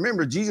have. And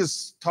remember,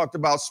 Jesus talked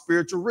about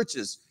spiritual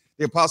riches.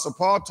 The Apostle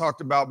Paul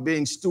talked about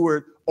being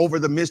steward over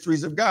the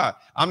mysteries of God.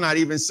 I'm not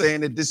even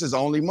saying that this is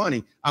only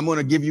money. I'm going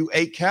to give you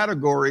 8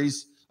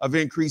 categories of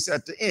increase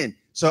at the end.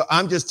 So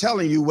I'm just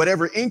telling you,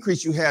 whatever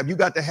increase you have, you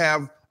got to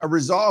have a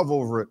resolve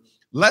over it.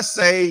 Let's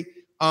say,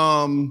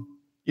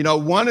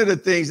 one of the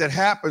things that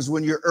happens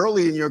when you're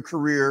early in your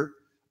career,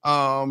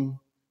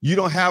 you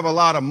don't have a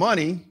lot of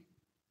money,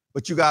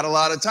 but you got a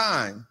lot of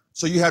time.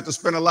 So you have to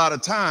spend a lot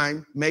of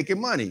time making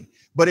money.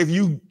 But if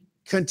you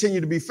continue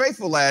to be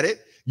faithful at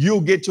it,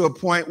 you'll get to a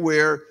point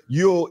where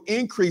you'll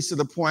increase to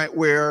the point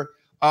where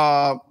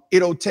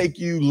it'll take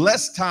you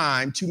less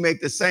time to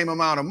make the same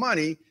amount of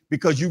money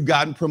because you've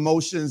gotten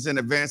promotions and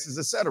advances,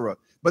 etc.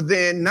 But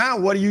then now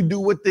what do you do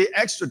with the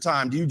extra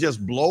time? Do you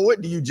just blow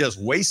it? Do you just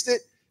waste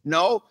it?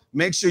 No,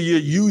 make sure you're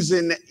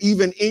using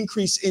even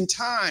increase in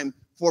time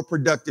for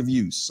productive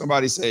use.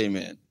 Somebody say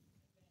amen.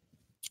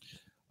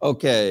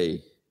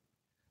 Okay.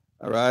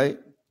 All right.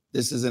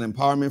 This is an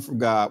empowerment from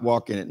God.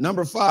 Walk in it.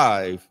 Number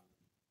 5,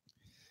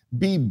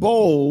 be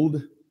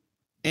bold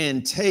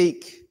and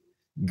take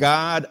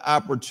God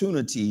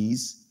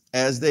opportunities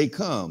as they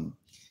come.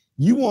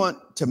 You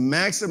want to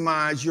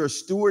maximize your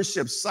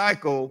stewardship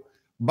cycle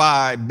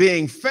by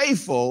being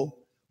faithful,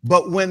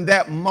 but when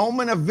that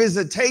moment of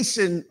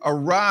visitation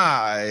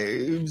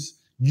arrives,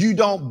 you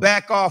don't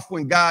back off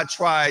when God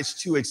tries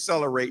to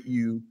accelerate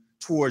you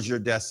towards your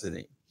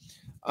destiny.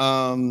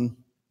 The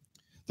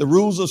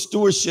rules of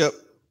stewardship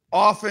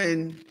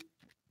often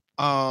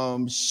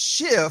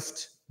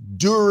shift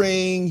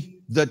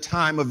during the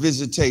time of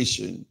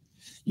visitation.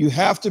 You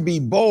have to be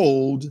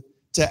bold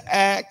to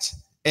act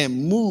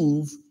and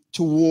move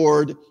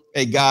toward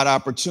a God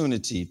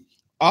opportunity.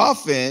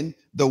 Often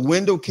the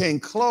window can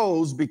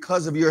close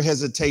because of your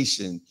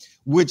hesitation,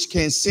 which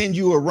can send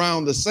you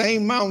around the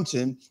same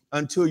mountain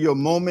until your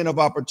moment of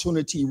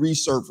opportunity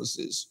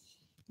resurfaces.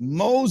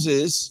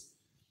 Moses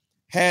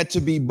had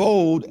to be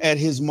bold at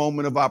his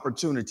moment of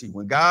opportunity.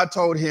 When God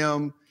told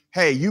him,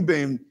 hey, you've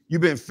been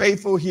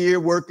faithful here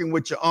working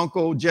with your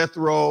uncle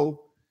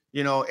Jethro,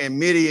 in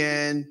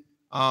Midian.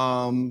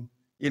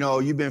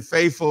 You've been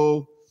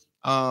faithful.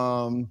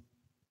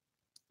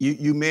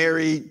 You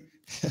married,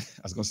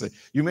 I was going to say,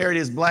 you married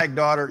his black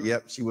daughter.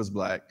 Yep, she was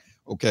black.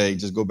 Okay,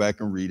 just go back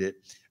and read it.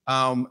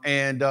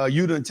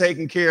 You done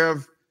taken care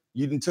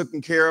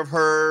of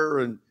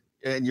her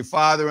and your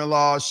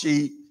father-in-law,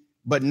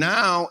 but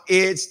now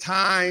it's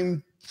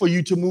time for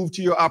you to move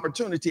to your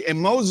opportunity.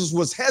 And Moses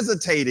was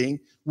hesitating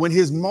when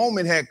his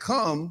moment had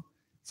come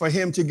for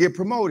him to get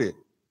promoted.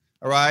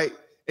 All right.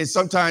 And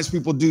sometimes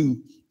people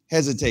do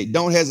hesitate.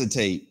 Don't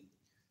hesitate.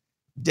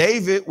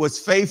 David was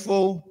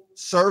faithful,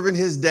 serving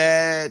his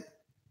dad,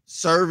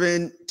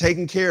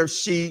 taking care of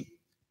sheep.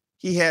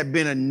 He had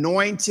been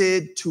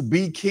anointed to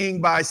be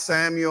king by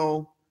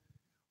Samuel,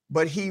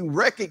 but he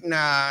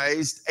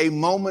recognized a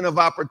moment of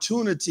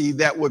opportunity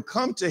that would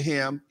come to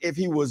him if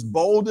he was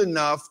bold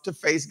enough to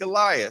face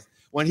Goliath.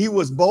 When he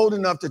was bold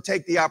enough to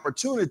take the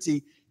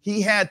opportunity, he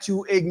had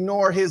to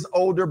ignore his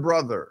older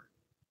brother,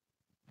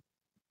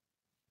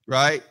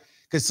 right?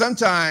 Because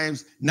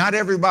sometimes not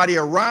everybody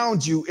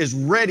around you is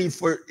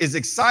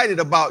excited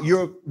about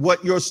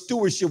what your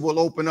stewardship will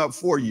open up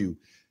for you.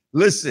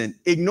 Listen,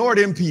 ignore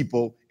them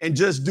people and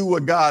just do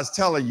what God's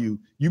telling you.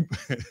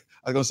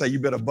 I was gonna say you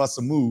better bust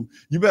a move.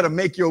 You better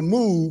make your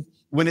move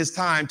when it's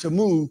time to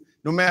move,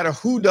 no matter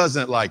who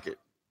doesn't like it.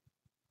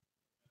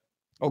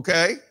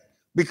 Okay?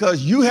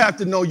 Because you have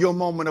to know your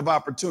moment of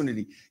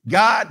opportunity.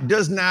 God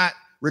does not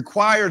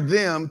require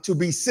them to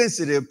be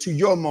sensitive to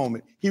your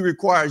moment. He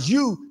requires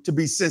you to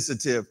be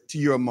sensitive to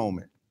your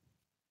moment.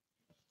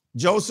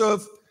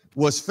 Joseph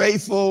was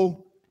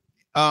faithful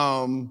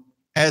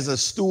as a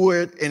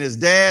steward in his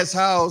dad's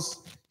house.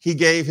 He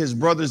gave his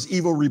brothers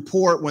evil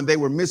report when they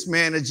were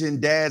mismanaging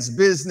dad's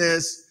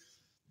business.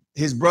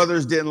 His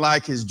brothers didn't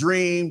like his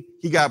dream.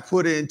 He got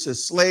put into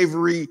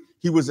slavery.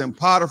 He was in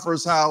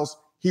Potiphar's house.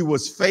 He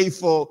was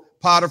faithful.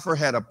 Potiphar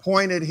had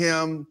appointed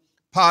him.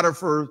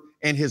 Potiphar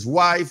and his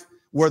wife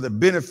were the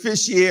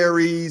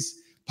beneficiaries.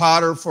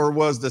 Potiphar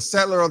was the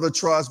settler of the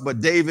trust,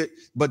 but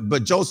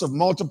Joseph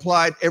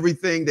multiplied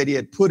everything that he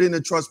had put in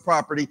the trust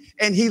property,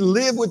 and he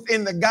lived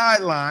within the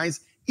guidelines,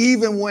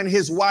 even when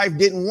his wife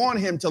didn't want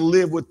him to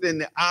live within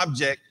the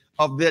object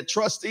of that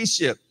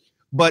trusteeship.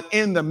 But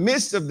in the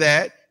midst of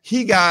that,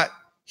 he got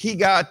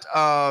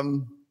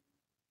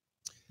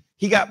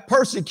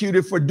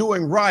persecuted for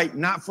doing right,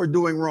 not for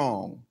doing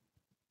wrong.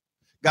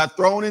 Got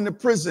thrown into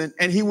prison,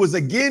 and he was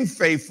again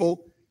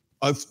faithful,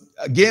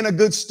 again a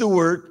good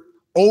steward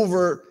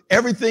over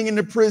everything in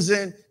the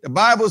prison. The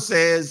Bible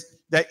says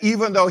that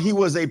even though he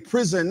was a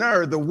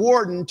prisoner, the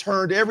warden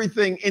turned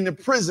everything in the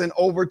prison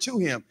over to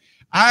him.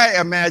 I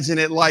imagine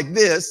it like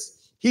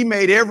this. He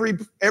made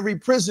every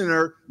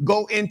prisoner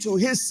go into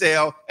his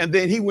cell, and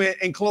then he went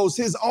and closed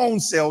his own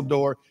cell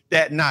door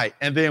that night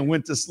and then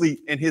went to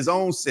sleep in his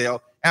own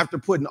cell after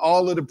putting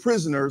all of the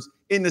prisoners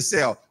in the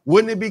cell.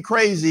 Wouldn't it be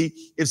crazy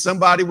if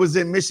somebody was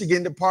in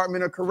Michigan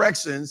Department of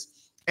Corrections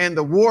and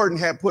the warden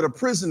had put a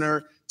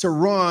prisoner to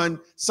run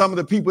some of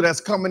the people that's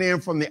coming in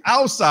from the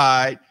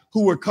outside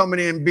who were coming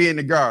in being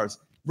the guards,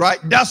 right?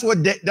 That's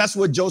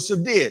what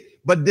Joseph did.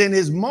 But then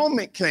his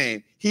moment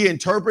came. He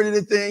interpreted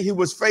the thing. He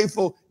was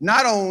faithful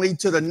not only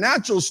to the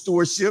natural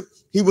stewardship,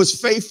 he was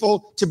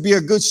faithful to be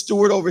a good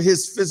steward over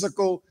his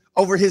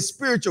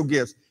spiritual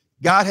gifts.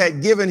 God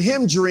had given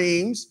him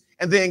dreams,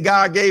 and then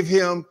God gave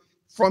him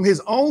from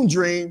his own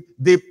dream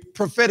the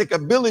prophetic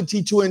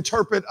ability to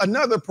interpret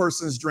another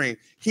person's dream.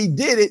 He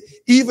did it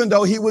even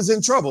though he was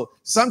in trouble.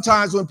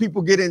 Sometimes when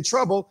people get in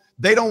trouble,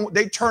 they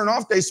turn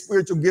off their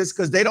spiritual gifts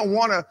because they don't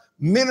want to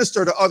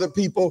minister to other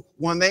people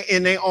when they're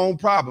in their own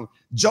problem.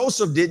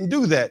 Joseph didn't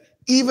do that.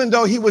 Even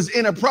though he was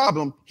in a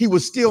problem, he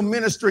was still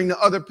ministering to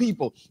other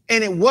people.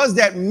 And it was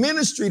that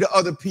ministry to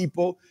other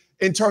people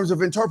in terms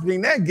of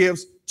interpreting their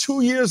gifts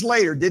 2 years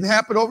later, didn't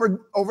happen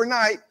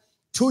overnight.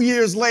 2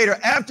 years later,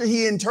 after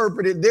he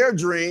interpreted their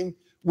dream,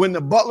 when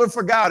the butler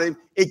forgot him,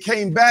 it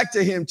came back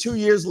to him 2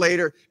 years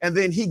later, and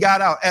then he got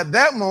out. At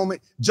that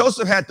moment,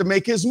 Joseph had to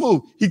make his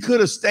move. He could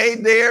have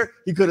stayed there.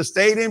 He could have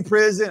stayed in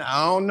prison.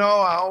 I don't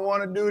know. I don't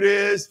want to do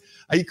this.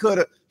 He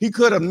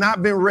could have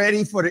not been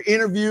ready for the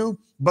interview,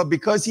 but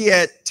because he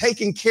had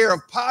taken care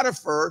of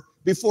Potiphar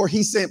before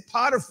he sent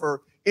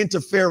Potiphar into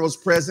Pharaoh's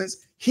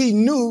presence, he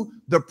knew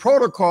the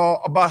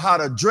protocol about how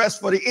to dress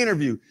for the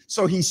interview.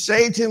 So he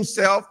shaved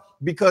himself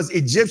because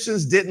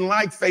Egyptians didn't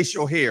like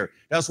facial hair.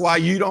 That's why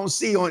you don't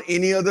see on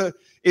any of the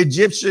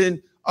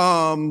Egyptian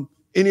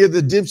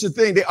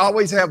thing, they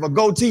always have a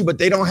goatee, but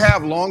they don't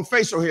have long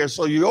facial hair.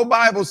 So your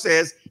Bible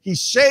says he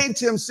shaved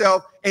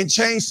himself and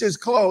changed his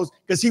clothes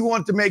because he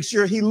wanted to make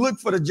sure he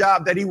looked for the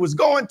job that he was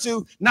going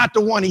to, not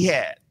the one he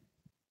had.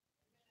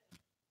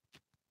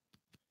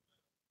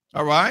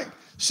 All right.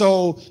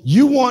 So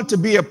you want to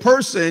be a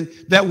person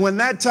that when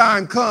that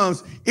time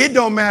comes, it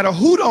don't matter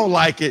who don't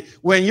like it.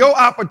 When your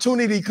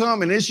opportunity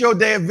comes and it's your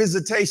day of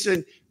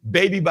visitation,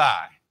 baby,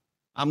 bye.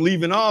 I'm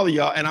leaving all of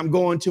y'all and I'm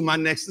going to my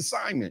next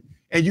assignment.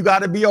 And you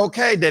got to be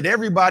okay that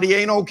everybody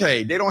ain't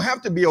okay. They don't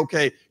have to be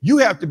okay. You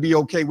have to be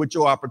okay with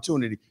your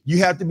opportunity. You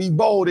have to be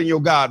bold in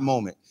your God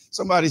moment.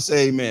 Somebody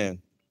say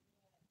amen.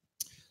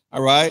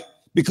 All right.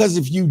 Because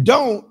if you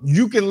don't,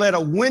 you can let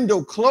a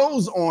window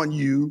close on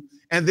you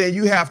and then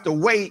you have to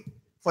wait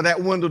for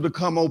that window to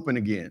come open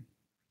again.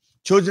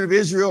 Children of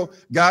Israel,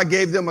 God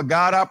gave them a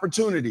God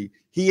opportunity.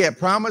 He had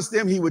promised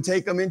them he would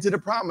take them into the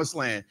promised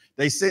land.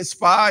 They sent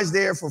spies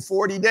there for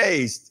 40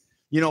 days.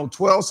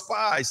 12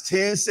 spies.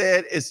 10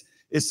 said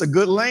it's a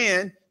good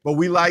land, but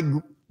we like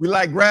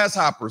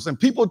grasshoppers. And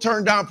people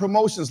turn down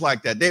promotions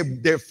like that.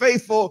 They're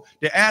faithful.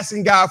 They're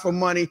asking God for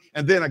money,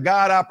 and then a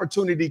God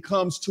opportunity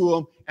comes to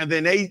them, and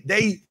then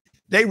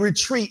they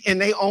retreat in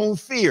their own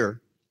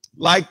fear,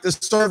 like the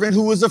servant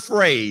who was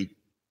afraid.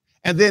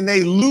 And then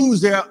they lose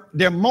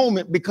their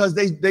moment because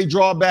they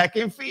draw back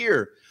in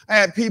fear. I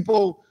had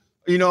people,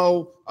 thinking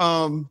of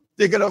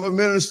a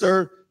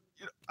minister,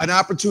 an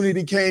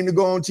opportunity came to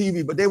go on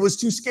TV, but they was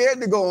too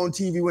scared to go on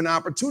TV when the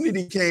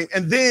opportunity came.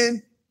 And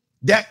then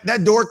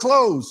that door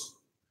closed.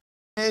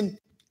 And,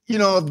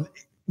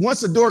 once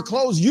the door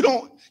closed, you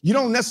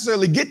don't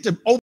necessarily get to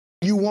open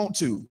you want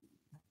to.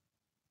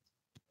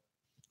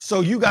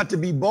 So you got to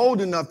be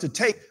bold enough to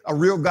take a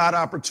real God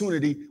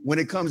opportunity when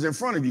it comes in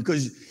front of you,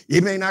 because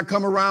it may not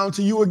come around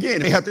to you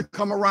again. They have to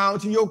come around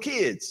to your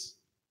kids.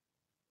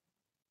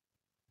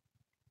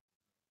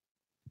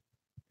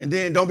 And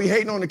then don't be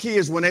hating on the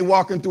kids when they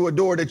walking through a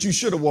door that you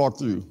should have walked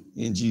through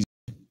in Jesus.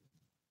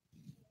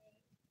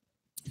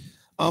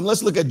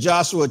 Let's look at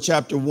Joshua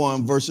chapter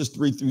 1, verses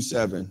 3 through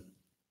 7.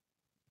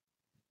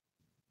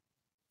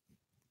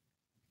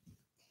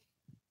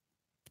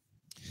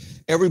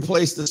 Every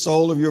place the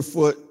sole of your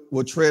foot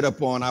will tread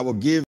upon,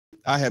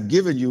 I have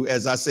given you,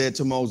 as I said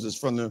to Moses,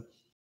 from the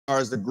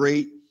as the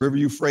great river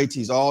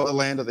Euphrates, all the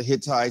land of the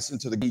Hittites,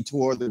 into the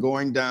toward the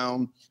going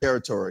down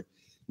territory.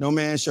 No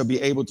man shall be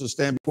able to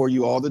stand before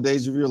you all the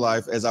days of your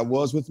life. As I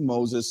was with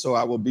Moses, so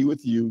I will be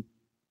with you.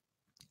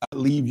 I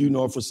will leave you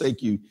nor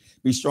forsake you.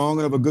 Be strong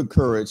and of a good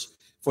courage,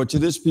 for to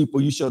this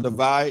people you shall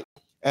divide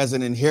as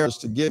an inheritance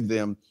to give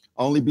them.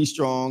 Only be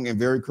strong and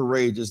very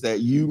courageous,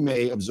 that you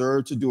may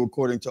observe to do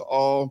according to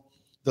all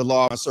the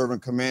law my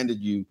servant commanded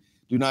you.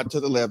 Do not to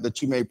the left,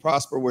 that you may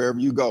prosper wherever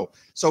you go.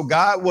 So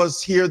God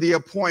was here the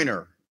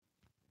appointer.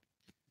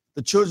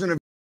 The children of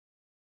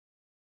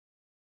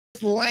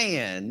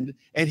land,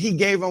 and he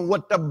gave them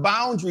what the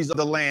boundaries of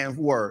the land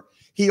were.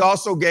 He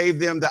also gave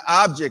them the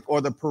object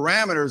or the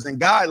parameters and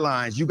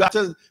guidelines. You got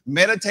to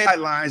meditate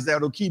guidelines that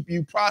will keep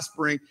you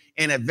prospering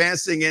and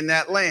advancing in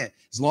that land.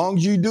 As long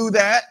as you do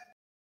that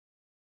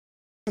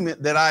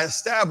I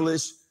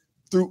established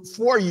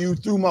for you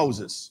through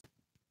Moses.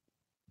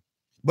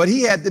 But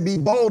he had to be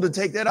bold to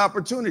take that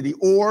opportunity,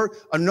 or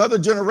another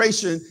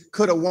generation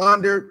could have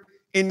wandered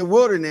in the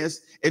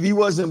wilderness if he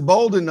wasn't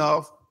bold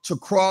enough to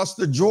cross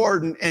the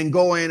Jordan and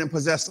go in and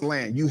possess the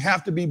land. You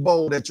have to be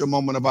bold at your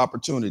moment of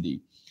opportunity.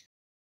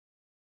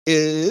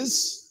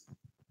 Is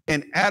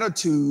an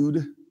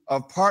attitude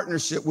of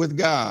partnership with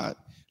God.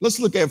 Let's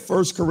look at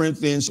 1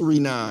 Corinthians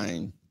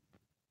 3:9.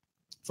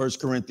 1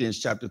 Corinthians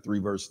chapter 3,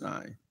 verse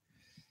 9.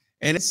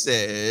 And it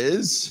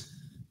says,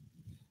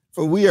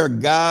 for we are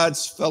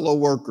God's fellow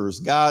workers,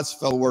 God's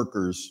fellow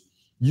workers.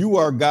 You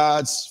are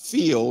God's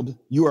field.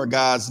 You are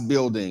God's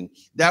building.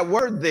 That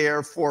word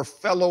there for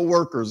fellow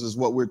workers is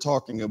what we're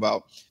talking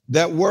about.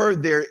 That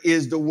word there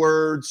is the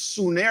word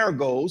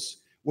synergos,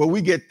 where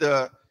we get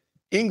the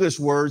English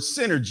word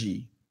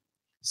synergy.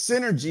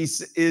 Synergy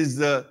is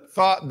the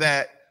thought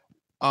that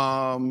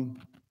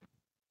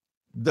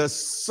the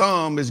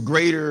sum is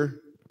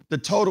greater, the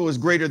total is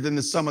greater than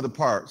the sum of the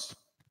parts,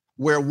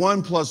 where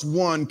 1 +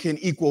 1 can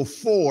equal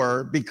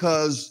 4,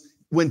 because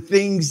when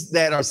things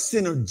that are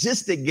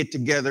synergistic get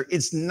together,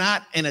 it's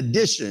not an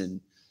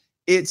addition.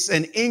 It's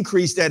an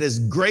increase that is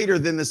greater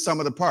than the sum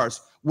of the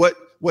parts.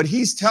 What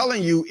he's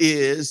telling you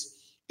is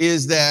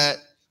that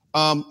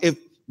if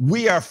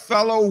we are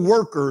fellow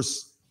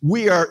workers,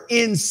 we are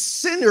in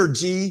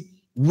synergy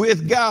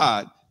with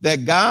God,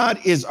 that God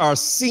is our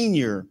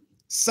senior,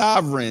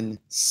 sovereign,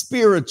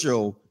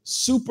 spiritual,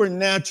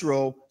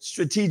 supernatural,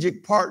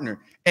 strategic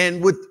partner.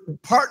 And with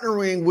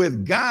partnering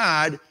with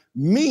God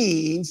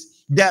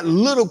means that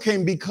little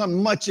can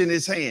become much in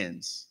his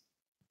hands.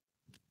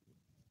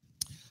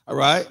 All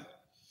right.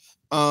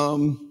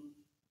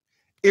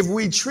 If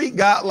we treat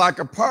God like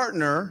a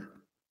partner,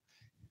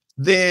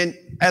 then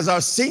as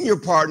our senior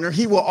partner,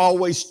 he will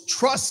always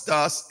trust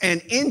us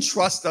and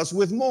entrust us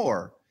with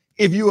more.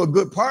 If you're a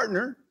good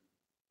partner,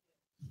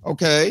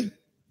 okay,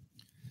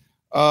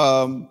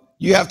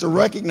 you have to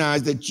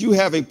recognize that you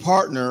have a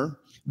partner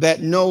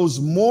that knows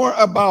more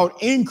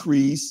about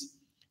increase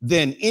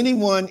than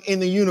anyone in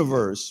the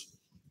universe.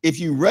 If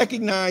you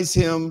recognize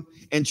him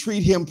and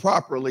treat him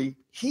properly,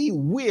 he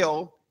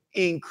will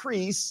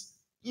increase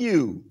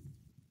you.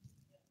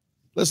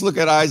 Let's look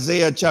at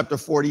Isaiah chapter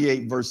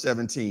 48, verse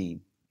 17.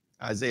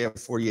 Isaiah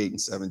 48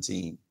 and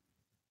 17.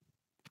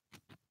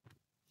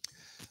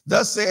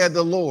 Thus saith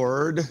the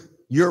Lord,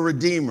 your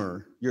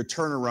Redeemer, your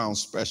turnaround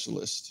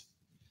specialist,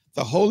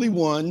 the Holy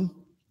One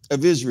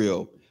of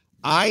Israel.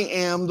 I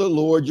am the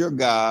Lord your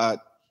God,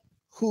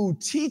 who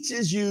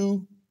teaches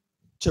you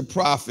to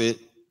profit,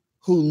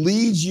 who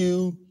leads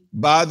you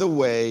by the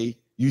way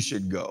you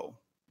should go.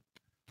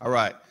 All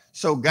right.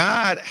 So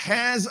God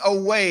has a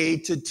way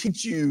to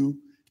teach you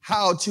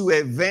how to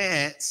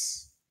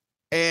advance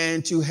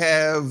and to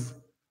have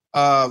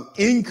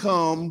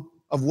income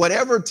of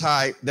whatever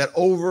type that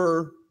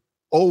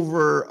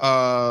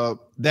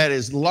that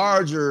is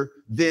larger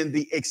than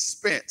the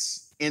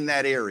expense in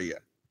that area.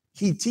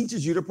 He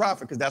teaches you to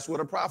profit, because that's what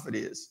a profit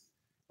is,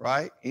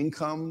 right?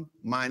 Income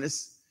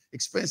minus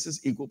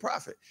expenses equal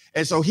profit.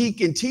 And so he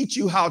can teach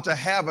you how to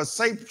have a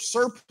safe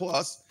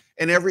surplus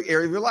in every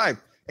area of your life.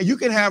 And you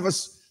can have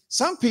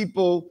some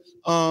people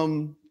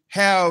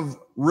have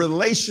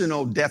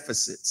relational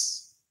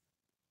deficits.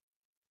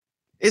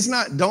 It's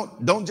not,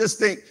 don't just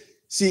think,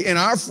 see, in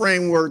our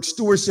framework,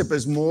 stewardship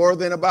is more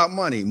than about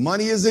money.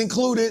 Money is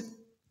included,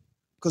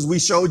 because we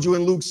showed you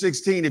in Luke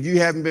 16, if you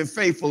haven't been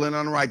faithful in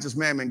unrighteous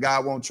mammon,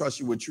 God won't trust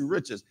you with true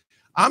riches.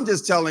 I'm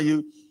just telling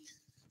you,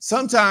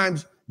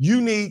 sometimes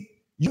you need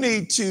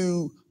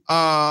to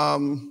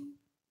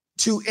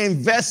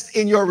invest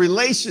in your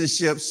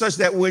relationship such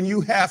that when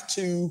you have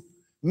to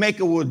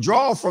make a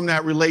withdrawal from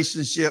that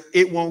relationship,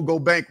 it won't go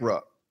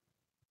bankrupt.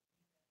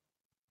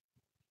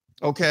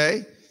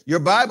 Okay? Your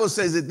Bible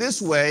says it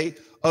this way: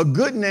 a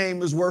good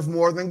name is worth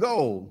more than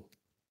gold.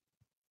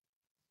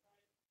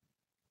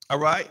 All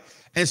right?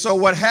 And so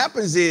what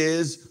happens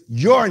is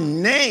your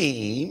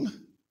name,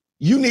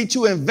 you need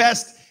to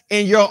invest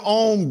in your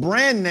own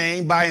brand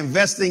name by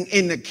investing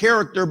in the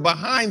character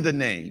behind the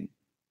name.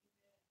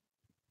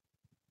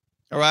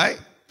 All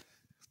right?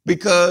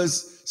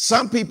 Because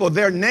some people,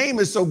 their name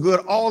is so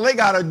good, all they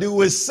got to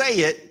do is say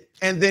it,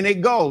 and then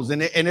it goes.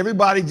 And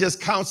everybody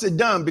just counts it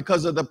done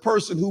because of the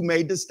person who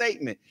made the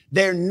statement.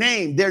 Their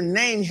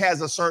name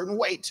has a certain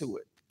weight to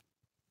it.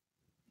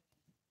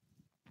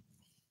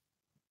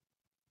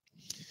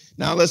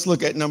 Now let's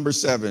look at number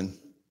 7.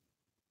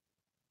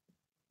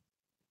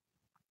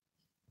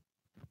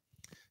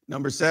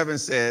 Number 7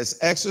 says,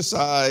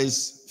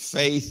 exercise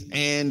faith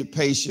and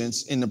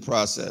patience in the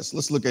process.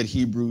 Let's look at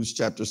Hebrews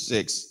chapter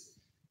 6,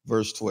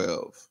 verse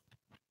 12.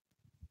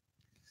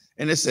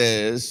 And it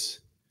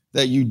says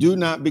that you do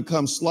not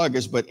become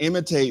sluggish, but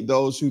imitate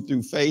those who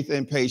through faith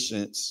and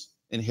patience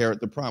inherit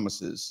the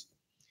promises.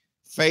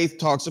 Faith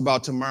talks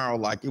about tomorrow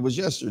like it was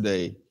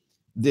yesterday.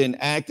 Then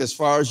act as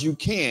far as you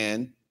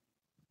can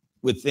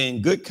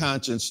within good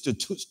conscience to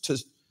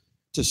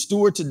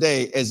steward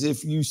today as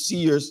if you see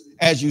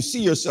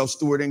yourself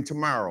stewarding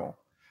tomorrow.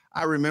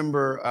 I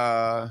remember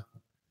at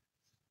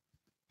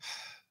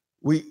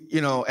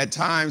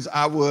times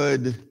I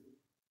would,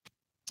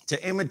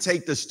 to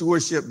imitate the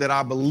stewardship that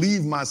I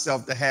believe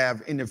myself to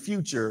have in the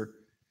future,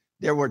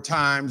 there were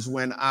times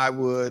when I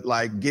would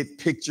get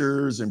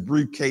pictures and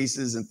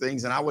briefcases and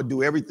things, and I would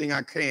do everything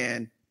I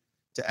can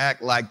to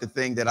act like the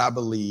thing that I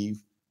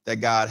believe that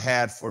God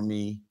had for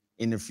me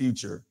in the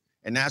future.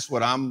 And that's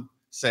what I'm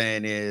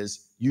saying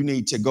is, you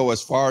need to go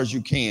as far as you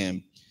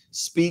can.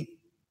 Speak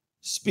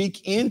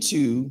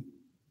into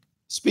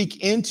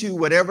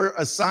whatever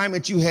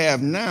assignment you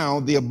have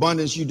now, the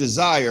abundance you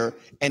desire,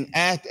 and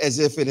act as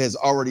if it has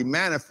already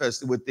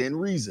manifested within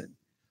reason.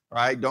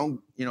 Right?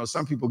 Don't,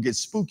 some people get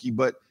spooky,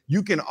 but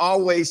you can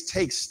always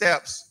take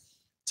steps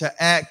to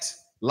act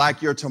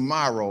like your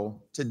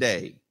tomorrow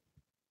today.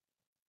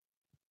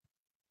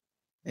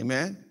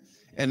 Amen.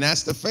 And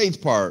that's the faith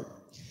part.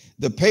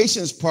 The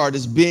patience part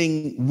is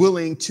being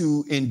willing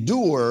to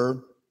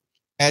endure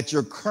at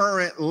your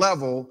current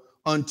level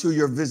until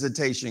your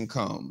visitation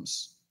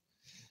comes.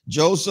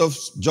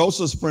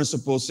 Joseph's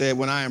principle said,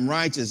 when I am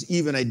righteous,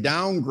 even a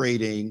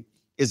downgrading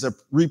is a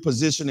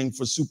repositioning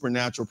for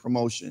supernatural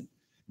promotion.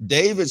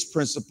 David's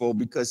principle,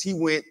 because he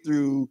went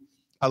through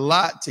a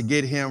lot to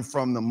get him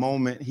from the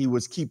moment he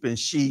was keeping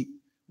sheep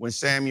when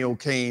Samuel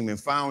came and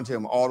found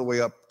him all the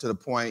way up to the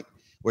point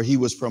where he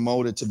was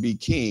promoted to be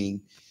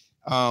king.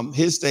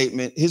 His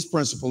statement, his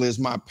principle is,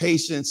 my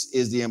patience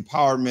is the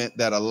empowerment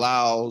that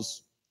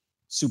allows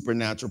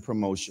supernatural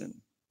promotion.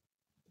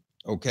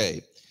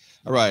 Okay.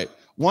 All right.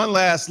 One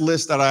last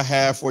list that I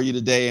have for you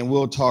today, and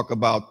we'll talk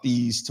about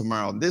these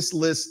tomorrow. This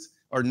list,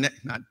 or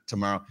not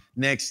tomorrow,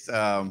 next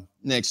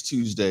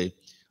Tuesday.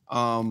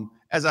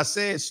 As I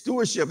said,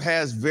 stewardship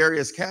has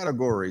various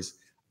categories.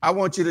 I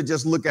want you to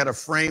just look at a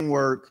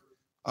framework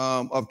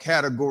of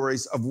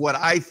categories of what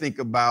I think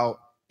about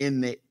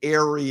in the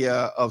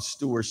area of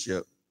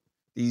stewardship.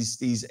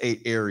 These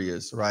 8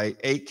 areas, right?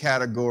 8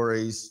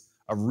 categories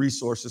of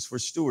resources for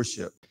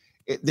stewardship.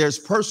 There's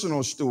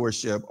personal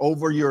stewardship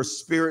over your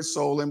spirit,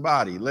 soul, and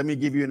body. Let me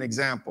give you an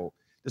example.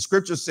 The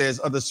scripture says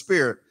of the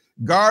spirit,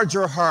 guard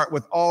your heart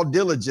with all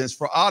diligence,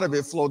 for out of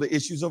it flow the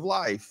issues of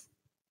life,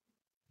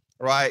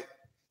 right?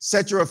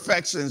 Set your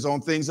affections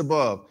on things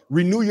above.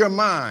 Renew your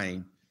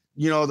mind.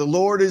 You know, the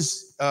Lord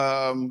is,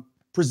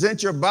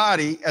 present your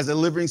body as a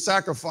living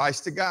sacrifice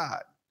to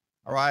God,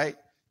 all right?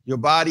 Your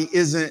body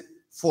isn't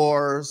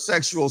for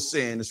sexual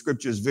sin. The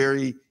scripture is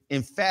very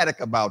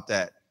emphatic about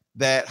that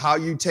how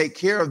you take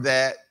care of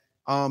that,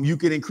 you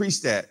can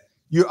increase that.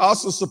 You're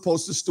also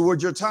supposed to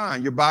steward your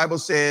time. Your Bible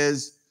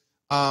says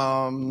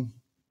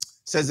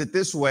it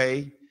this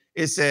way.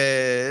 It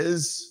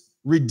says,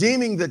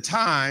 redeeming the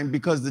time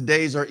because the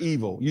days are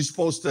evil. You're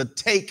supposed to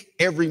take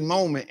every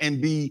moment and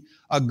be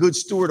a good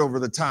steward over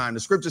the time. The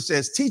scripture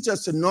says, teach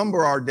us to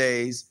number our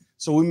days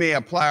so we may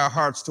apply our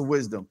hearts to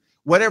wisdom.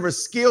 Whatever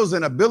skills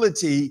and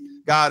ability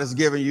God has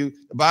given you,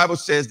 the Bible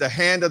says the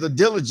hand of the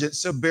diligent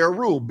shall bear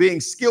rule.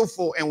 Being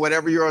skillful in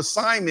whatever your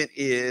assignment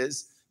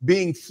is,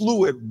 being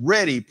fluid,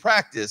 ready,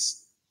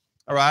 practiced,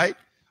 all right?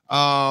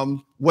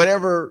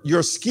 Whatever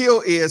your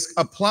skill is,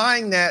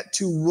 applying that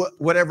to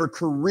whatever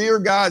career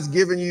God's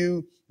given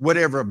you,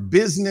 whatever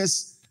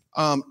business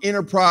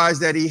enterprise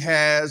that he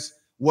has,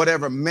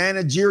 whatever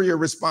managerial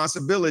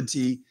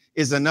responsibility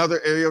is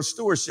another area of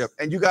stewardship.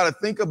 And you got to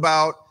think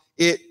about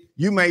it.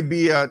 You may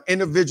be an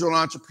individual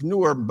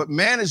entrepreneur, but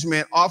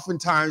management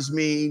oftentimes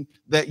mean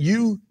that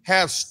you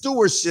have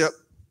stewardship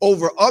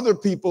over other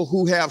people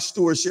who have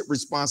stewardship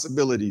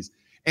responsibilities.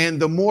 And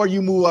the more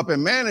you move up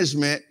in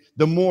management,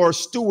 the more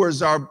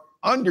stewards are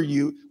under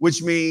you,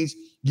 which means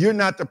you're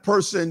not the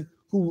person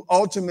who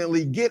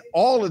ultimately get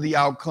all of the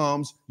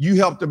outcomes. You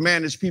help to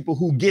manage people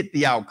who get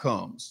the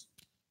outcomes.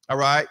 All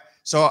right.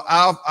 So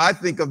I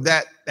think of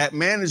that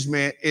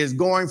management is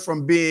going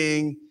from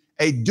being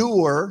a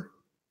doer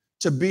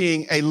to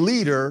being a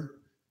leader,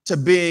 to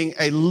being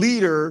a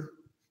leader.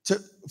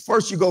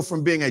 First you go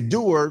from being a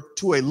doer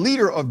to a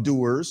leader of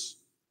doers.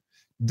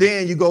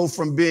 Then you go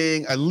from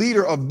being a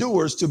leader of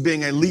doers to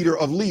being a leader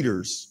of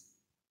leaders.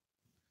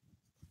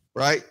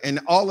 Right? And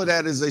all of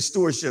that is a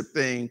stewardship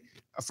thing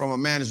from a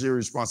managerial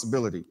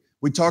responsibility.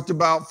 We talked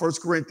about 1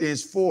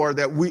 Corinthians 4,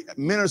 that we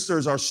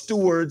ministers are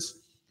stewards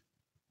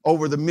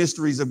over the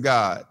mysteries of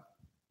God.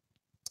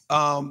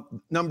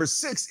 Number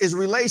 6 is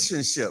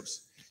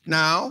relationships.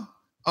 Now,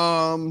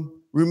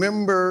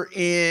 remember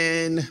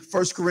in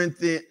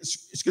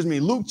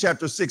Luke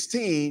chapter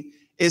 16,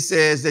 it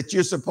says that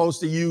you're supposed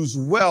to use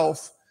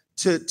wealth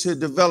to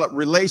develop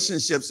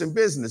relationships in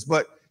business.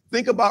 But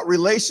think about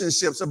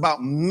relationships,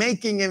 about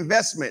making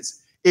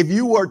investments. If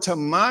you were to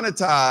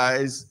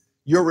monetize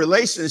your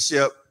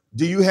relationship,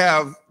 do you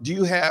have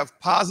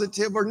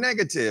positive or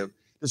negative?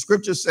 The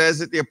scripture says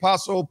that the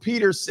apostle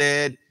Peter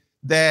said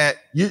that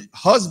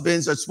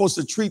husbands are supposed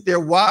to treat their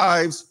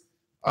wives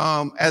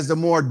as the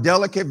more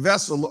delicate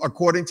vessel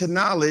according to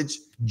knowledge,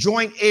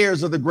 joint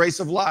heirs of the grace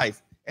of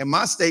life. And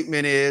my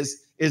statement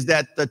is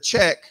that the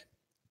check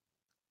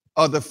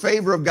of the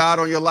favor of God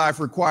on your life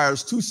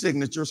requires 2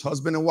 signatures,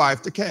 husband and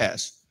wife, to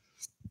cash.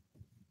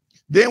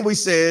 Then we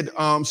said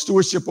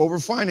stewardship over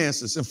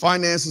finances, and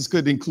finances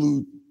could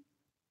include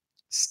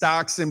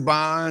stocks and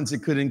bonds.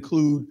 It could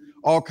include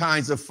all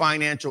kinds of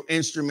financial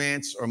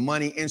instruments or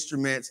money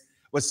instruments,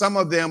 but some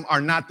of them are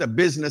not the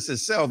business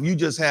itself. You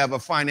just have a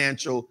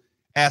financial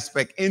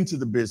aspect into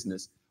the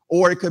business.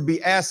 Or it could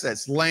be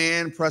assets,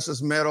 land,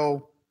 precious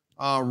metal,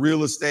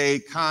 real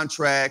estate,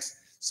 contracts.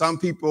 Some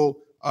people,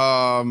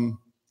 I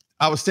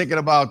was thinking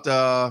about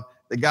the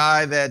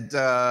guy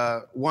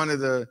that one of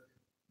the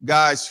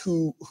guys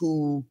who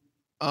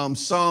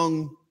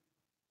sung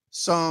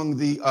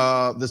the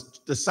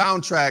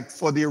soundtrack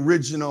for the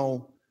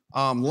original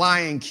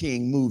Lion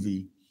King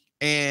movie,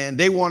 and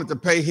they wanted to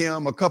pay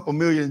him a couple $1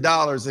 million,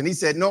 and he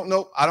said,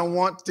 no, I don't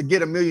want to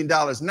get $1 million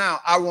now.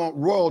 I want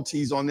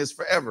royalties on this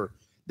forever.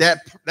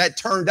 That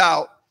turned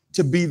out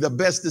to be the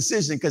best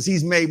decision because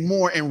he's made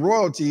more in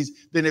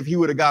royalties than if he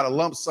would have got a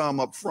lump sum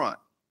up front.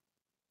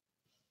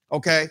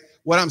 Okay,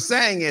 what I'm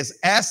saying is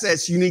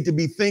assets, you need to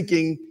be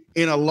thinking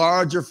in a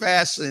larger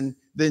fashion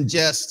than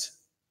just,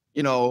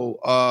 just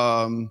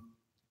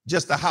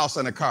a house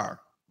and a car.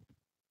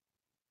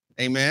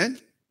 Amen.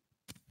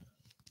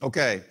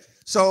 Okay,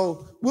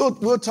 so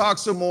we'll talk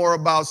some more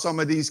about some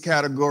of these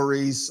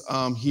categories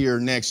here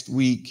next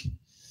week,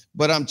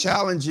 but I'm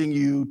challenging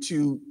you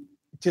to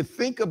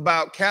think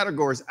about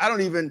categories. I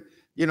don't even,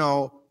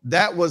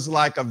 that was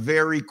like a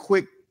very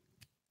quick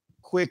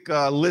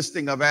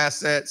listing of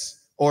assets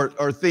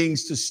or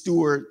things to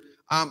steward.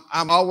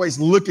 I'm always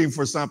looking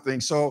for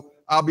something, so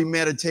I'll be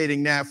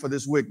meditating that for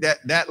this week.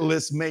 That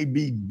list may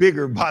be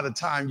bigger by the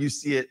time you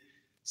see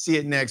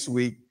it next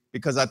week,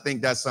 because I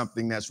think that's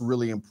something that's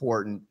really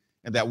important,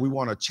 and that we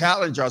want to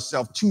challenge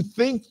ourselves to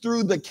think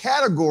through the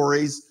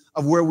categories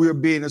of where we're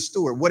being a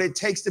steward. What it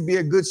takes to be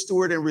a good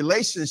steward in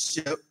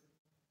relationship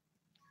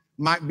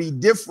might be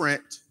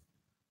different.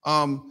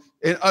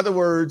 In other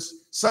words,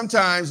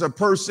 sometimes a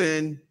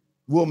person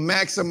will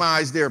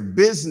maximize their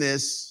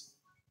business,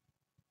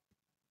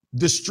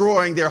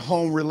 destroying their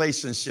home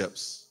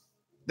relationships.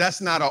 That's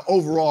not an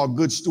overall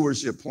good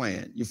stewardship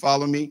plan. You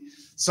follow me?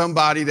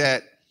 Somebody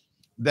that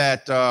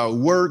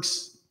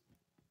works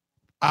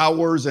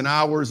hours and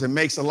hours and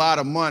makes a lot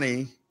of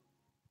money,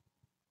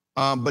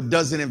 but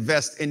doesn't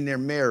invest in their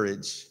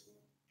marriage,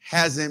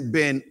 hasn't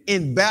been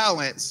in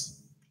balance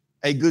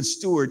a good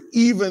steward,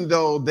 even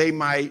though they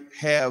might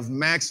have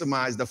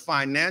maximized the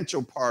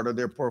financial part of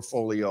their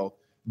portfolio.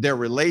 Their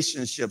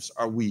relationships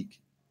are weak.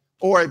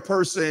 Or a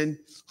person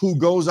who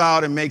goes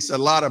out and makes a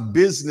lot of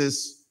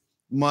business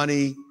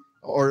money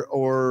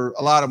or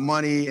a lot of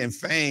money and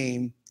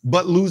fame,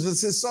 but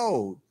loses his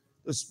soul.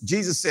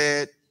 Jesus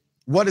said,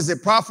 what does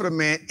it profit a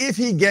man if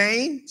he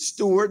gain,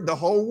 steward the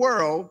whole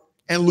world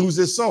and lose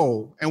his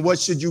soul? And what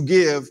should you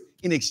give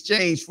in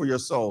exchange for your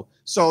soul?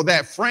 So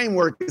that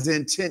framework is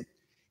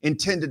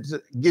intended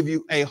to give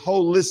you a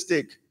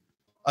holistic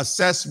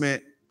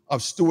assessment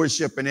of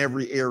stewardship in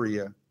every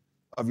area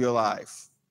of your life.